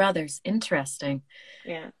 2 older brothers. Interesting.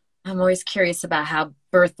 Yeah. I'm always curious about how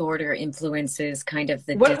birth order influences kind of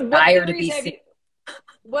the desire to be seen.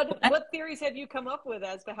 What theories have you come up with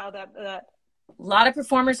as to how that... A lot of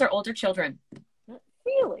performers are older children.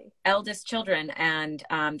 Really? Eldest children, and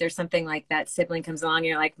there's something like that sibling comes along and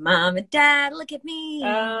you're like, Mom and Dad, look at me.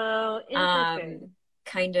 Oh, interesting.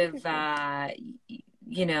 Kind of, I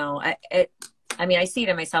see it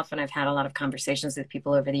in myself, and I've had a lot of conversations with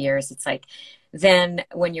people over the years. It's like, then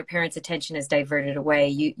when your parents' attention is diverted away,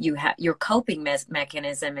 your coping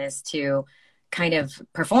mechanism is to kind of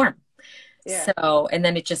perform. Yeah. So, and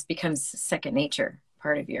then it just becomes second nature,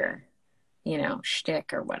 part of your,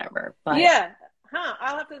 shtick or whatever. But yeah.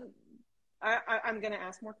 I'll have to. I'm going to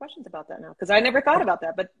ask more questions about that now, because I never thought about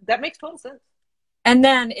that, but that makes total sense. And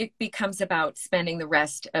then it becomes about spending the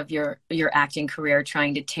rest of your acting career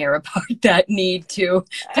trying to tear apart that need to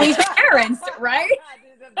please your parents, right?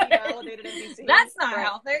 That's not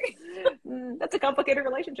healthy. That's a complicated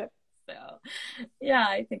relationship. So, yeah,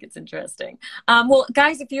 I think it's interesting. Well,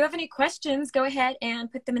 guys, if you have any questions, go ahead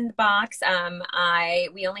and put them in the box.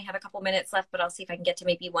 We only have a couple minutes left, but I'll see if I can get to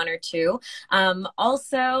maybe 1 or 2.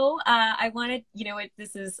 Also, I wanted,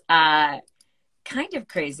 this is kind of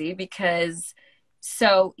crazy, because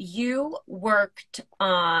so you worked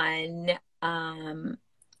on,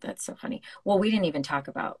 that's so funny. Well, we didn't even talk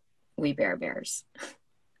about We Bare Bears.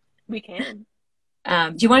 We can.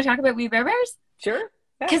 Do you want to talk about We Bare Bears? Sure.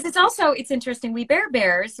 Because it's interesting. We Bare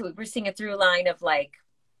Bears, we're seeing a through line of like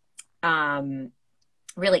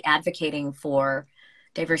really advocating for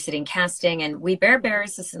diversity in casting. And We Bare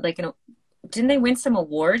Bears is like, didn't they win some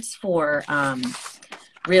awards for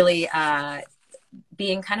really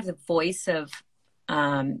being kind of the voice of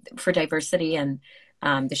for diversity, and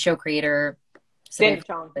the show creator Daniel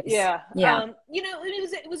Chong. Yeah. Yeah.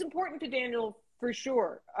 It was important to Daniel for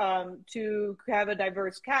sure, to have a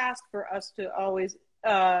diverse cast, for us to always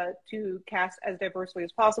to cast as diversely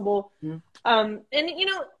as possible. And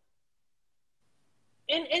Daniel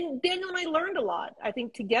and I learned a lot, I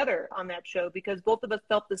think, together on that show, because both of us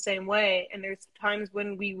felt the same way. And there's times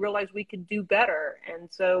when we realized we could do better. And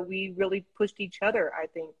so we really pushed each other, I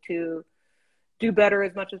think, to do better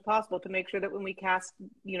as much as possible, to make sure that when we cast,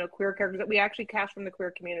 queer characters, that we actually cast from the queer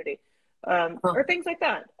community, or things like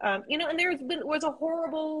that. And was a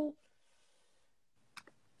horrible,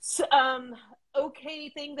 okay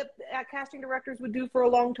thing that casting directors would do for a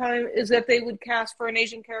long time, is that they would cast for an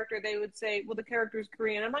Asian character. They would say, well, the character's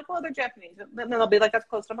Korean. I'm like, well, they're Japanese. And then they'll be like, that's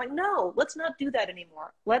close. I'm like, no, let's not do that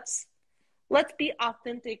anymore. Let's be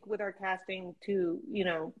authentic with our casting to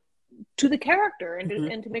the character,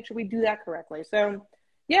 and to make sure we do that correctly. So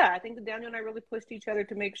yeah, I think that Daniel and I really pushed each other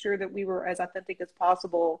to make sure that we were as authentic as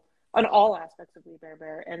possible on all aspects of We Bare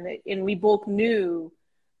Bear. And we both knew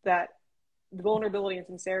that the vulnerability and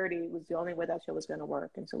sincerity was the only way that show was going to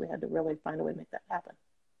work. And so we had to really find a way to make that happen.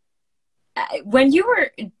 When you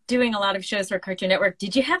were doing a lot of shows for Cartoon Network,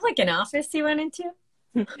 did you have like an office you went into?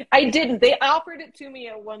 I didn't. They offered it to me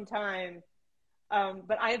at one time.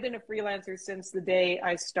 But I have been a freelancer since the day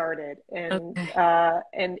I started, and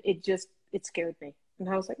it scared me. And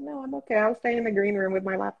I was like, no, I'm okay. I'll stay in the green room with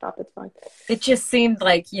my laptop. It's fine. It just seemed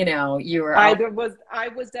like, you were. I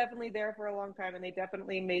was definitely there for a long time, and they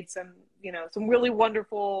definitely made some really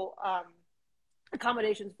wonderful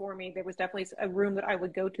accommodations for me. There was definitely a room that I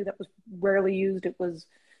would go to that was rarely used. There's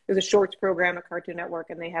a shorts program at Cartoon Network,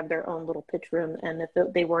 and they have their own little pitch room. And if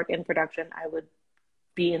they weren't in production, I would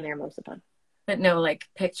be in there most of the time. But no, like,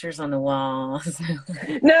 pictures on the walls.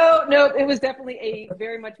 No, it was definitely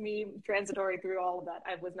very much me transitory through all of that.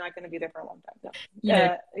 I was not going to be there for a long time.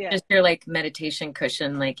 No. Yeah. Just your like meditation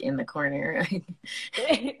cushion, like in the corner.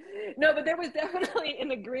 No, but there was definitely, in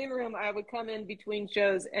the green room, I would come in between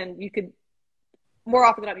shows, and you could, more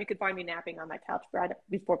often than not, you could find me napping on my couch right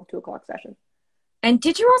before the 2:00 session. And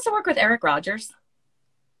did you also work with Eric Rogers?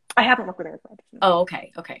 I haven't worked with Eric Rogers. No. Oh,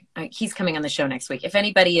 okay. He's coming on the show next week. If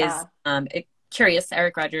anybody is curious,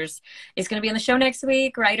 Eric Rogers is going to be on the show next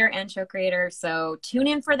week, writer and show creator. So tune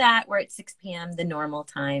in for that. We're at 6 p.m., the normal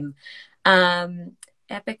time.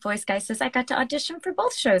 Epic Voice Guy says, I got to audition for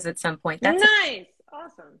both shows at some point. That's nice.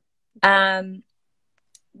 Awesome.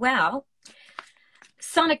 Well,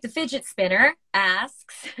 Sonic the Fidget Spinner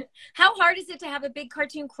asks, how hard is it to have a big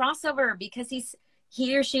cartoon crossover? Because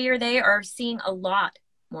he or she or they are seeing a lot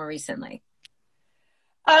more recently.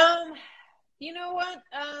 You know what?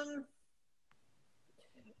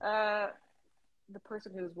 The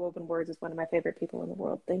person who's woven words is one of my favorite people in the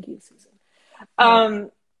world. Thank you, Susan.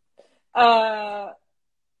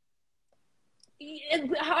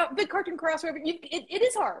 Big cartoon crossover. It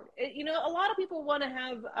is hard. A lot of people want to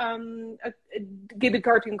have a big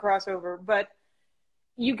cartoon crossover, but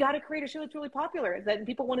you got to create a show that's really popular, that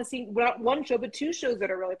people want to see, not one show, but two shows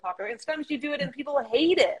that are really popular. And sometimes you do it and people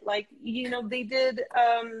hate it. Like, they did,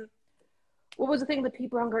 what was the thing that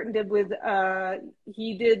Pete Baumgarten did with,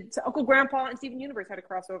 he did Uncle Grandpa and Steven Universe had a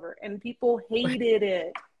crossover, and people hated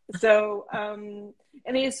it. So, and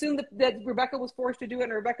they assumed that Rebecca was forced to do it,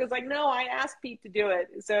 and Rebecca's like, no, I asked Pete to do it.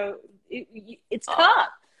 So it's tough,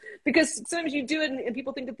 because sometimes you do it and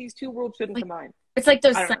people think that these two worlds shouldn't combine. It's like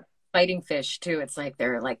those fighting fish too. It's like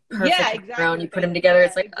they're like perfect. Yeah, exactly. You put them together,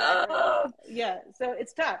 it's like, exactly. Yeah. So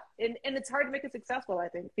it's tough, and it's hard to make it successful, I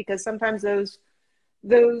think, because sometimes those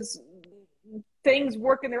things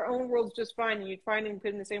work in their own worlds just fine, and you find them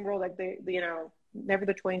put in the same world, like they never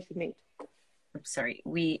the twain should meet. I'm sorry,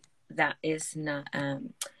 that is not a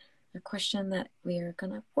question that we are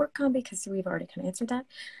gonna work on, because we've already kind of answered that.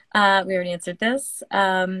 We already answered this.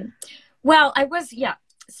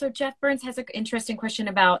 So Jeff Burns has an interesting question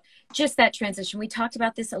about just that transition. We talked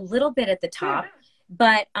about this a little bit at the top,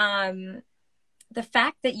 but the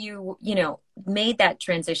fact that you made that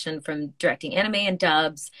transition from directing anime and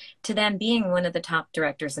dubs to then being one of the top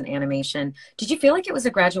directors in animation, did you feel like it was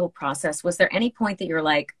a gradual process? Was there any point that you're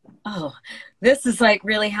like, oh, this is like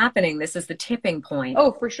really happening, this is the tipping point?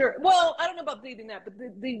 Oh, for sure. Well, I don't know about believing that, but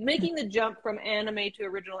the making the jump from anime to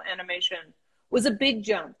original animation was a big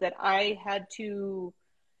jump that I had to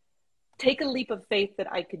take a leap of faith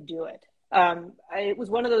that I could do it. It was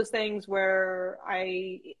one of those things where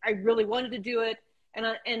I really wanted to do it, And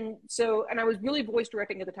I was really voice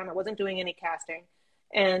directing at the time. I wasn't doing any casting.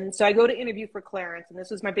 And so I go to interview for Clarence, and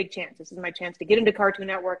this was my big chance. This is my chance to get into Cartoon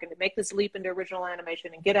Network and to make this leap into original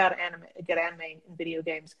animation and get anime in video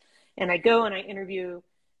games. And I go and I interview,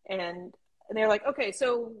 and they're like, okay,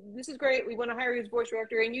 so this is great. We want to hire you as voice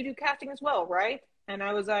director, and you do casting as well, right? And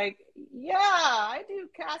I was like, yeah, I do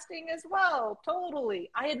casting as well.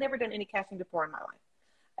 Totally. I had never done any casting before in my life.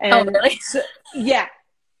 And really? So, yeah.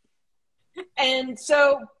 And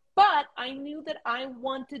so, but I knew that I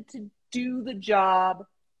wanted to do the job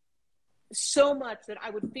so much that I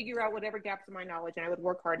would figure out whatever gaps in my knowledge, and I would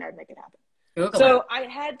work hard and I'd make it happen. Google so it. I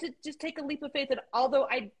had to just take a leap of faith that although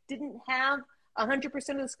I didn't have 100%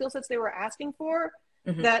 of the skill sets they were asking for,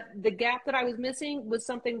 that the gap that I was missing was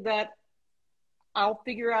something that I'll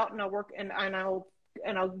figure out, and I'll work, and I'll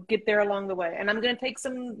get there along the way. And I'm going to take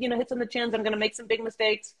some, hits on the chins. I'm going to make some big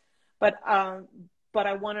mistakes, but I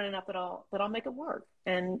want it enough that I'll make it work.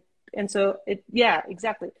 And so yeah,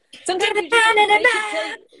 exactly. Sometimes you just fake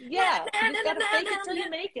it you just got to fake it till you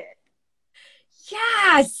make it.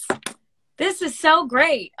 Yes. This is so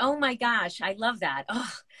great. Oh my gosh. I love that. Oh,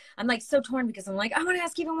 I'm like so torn because I'm like, I want to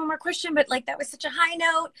ask even one more question, but like that was such a high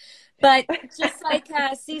note. But just like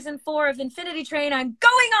season 4 of Infinity Train, I'm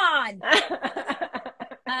going on.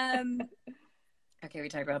 Okay, we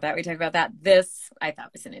talked about that. This I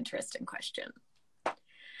thought was an interesting question.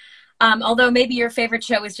 Although maybe your favorite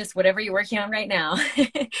show is just whatever you're working on right now.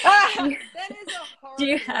 That is a hard Do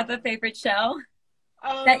you have a favorite show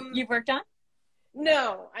that you've worked on?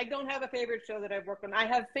 No, I don't have a favorite show that I've worked on. I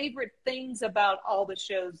have favorite things about all the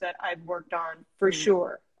shows that I've worked on for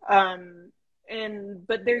sure.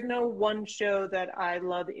 But there's no one show that I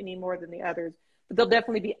love any more than the others. But there'll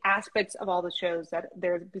definitely be aspects of all the shows that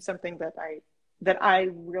there'll be something that I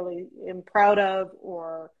really am proud of,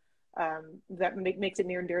 or that makes it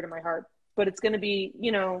near and dear to my heart. But it's going to be,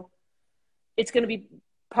 it's going to be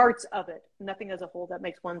parts of it, nothing as a whole that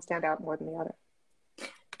makes one stand out more than the other.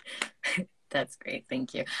 That's great.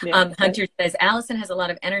 Thank you. Yeah. Hunter says, Alicyn has a lot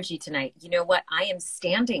of energy tonight. You know what? I am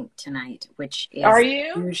standing tonight, which is Are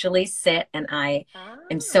you? usually sit, and I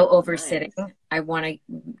am so over nice. sitting. I want to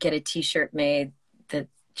get a t-shirt made that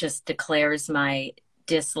just declares my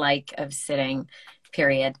dislike of sitting,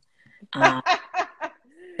 period.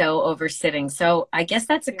 So over sitting. So I guess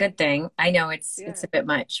that's a good thing. I know it's a bit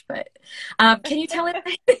much, but can you tell it?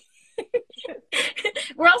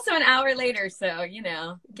 We're also an hour later, so getting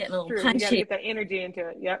a little punchy. You gotta get that energy into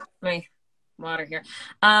it. Yep. My water here.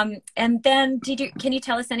 And then can you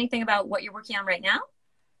tell us anything about what you're working on right now?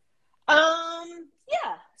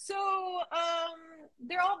 Yeah. So a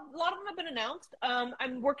lot of them have been announced.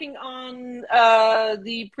 I'm working on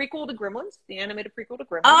the prequel to Gremlins, the animated prequel to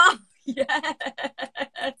Gremlins. Oh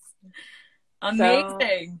yes.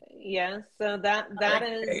 Amazing. So that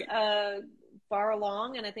is far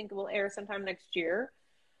along, and I think it will air sometime next year.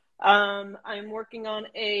 I'm working on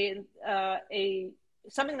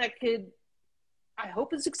something that I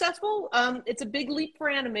hope is successful. It's a big leap for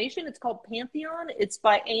animation. It's called Pantheon. It's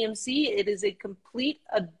by AMC. It is a complete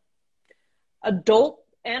adult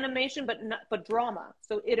animation, but drama.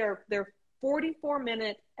 So they're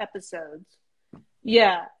 44-minute episodes.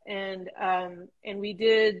 Yeah, and we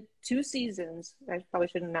did 2 seasons. I probably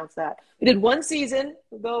shouldn't announce that. We did 1 season.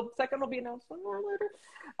 The second will be announced one more later.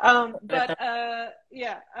 And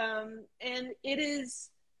it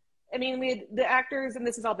is. I mean, we had the actors, and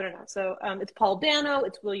this has all been announced. So it's Paul Dano,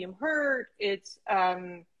 it's William Hurt, it's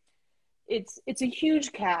a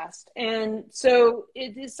huge cast, and so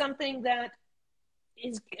it is something that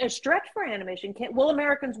is a stretch for animation. Will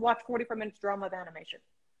Americans watch 44 minutes drama of animation?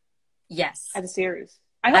 Yes, as a series.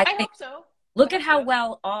 I hope so. Look at how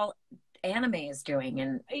well all anime is doing,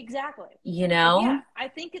 and exactly. Yeah, I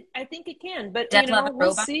think it can, but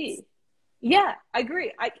we'll see. Yeah, I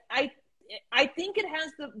agree. I think it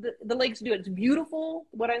has the legs to do it. It's beautiful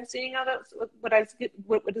what I'm seeing out of what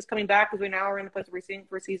is coming back, because we now are in the place where we're seeing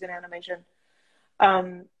for season animation.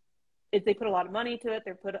 If they put a lot of money into it,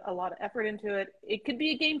 they put a lot of effort into it. It could be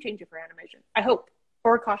a game changer for animation, I hope,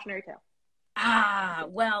 or a cautionary tale.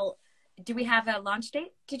 Well, do we have a launch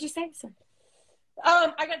date? Did you say so?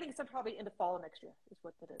 I gotta think it's probably into fall of next year is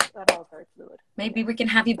what that is. That all is very fluid. Maybe we can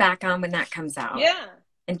have you back on when that comes out. Yeah.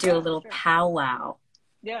 And do a little powwow.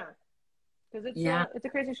 Yeah. Because it's a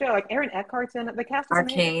crazy show. Like Aaron Eckhart's in it. The cast is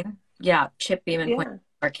Arcane. amazing. Yeah. Chip Beeman,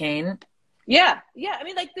 Arcane. Yeah. Yeah. I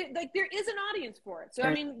mean, there is an audience for it. So,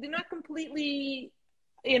 I mean, they're not completely,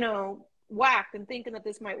 whacked and thinking that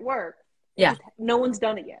this might work. Yeah. No one's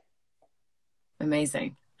done it yet.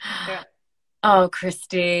 Amazing. Yeah. Oh,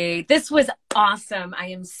 Kristi, this was awesome. I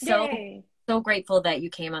am so so grateful that you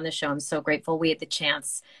came on the show. I'm so grateful we had the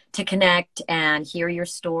chance to connect and hear your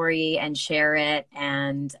story and share it.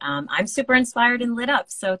 And I'm super inspired and lit up.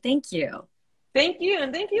 So thank you. Thank you.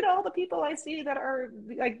 And thank you to all the people I see that are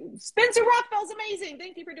like Spencer Rockfell's amazing.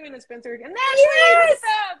 Thank you for doing this, Spencer. And Ashley,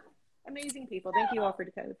 amazing people. Thank you all for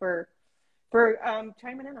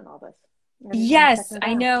chiming in on all this. Yes,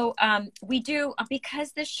 I know. We do,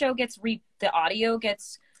 because this show gets the audio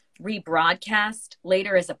gets rebroadcast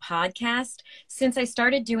later as a podcast. Since I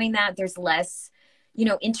started doing that, there's less,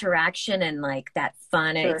 interaction and like that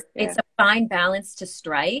fun. Sure, it's a fine balance to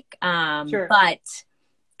strike. Sure. But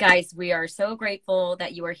guys, we are so grateful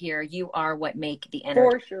that you are here. You are what make the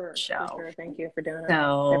energy show. For sure. Thank you for doing it.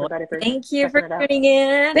 So, everybody, thank you for tuning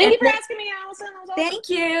in. Thank you for asking me, Alicyn. Awesome. Thank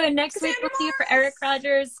you. And next week we'll see you for Eric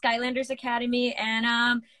Rogers, Skylanders Academy.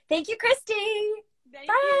 And thank you, Kristi. Bye.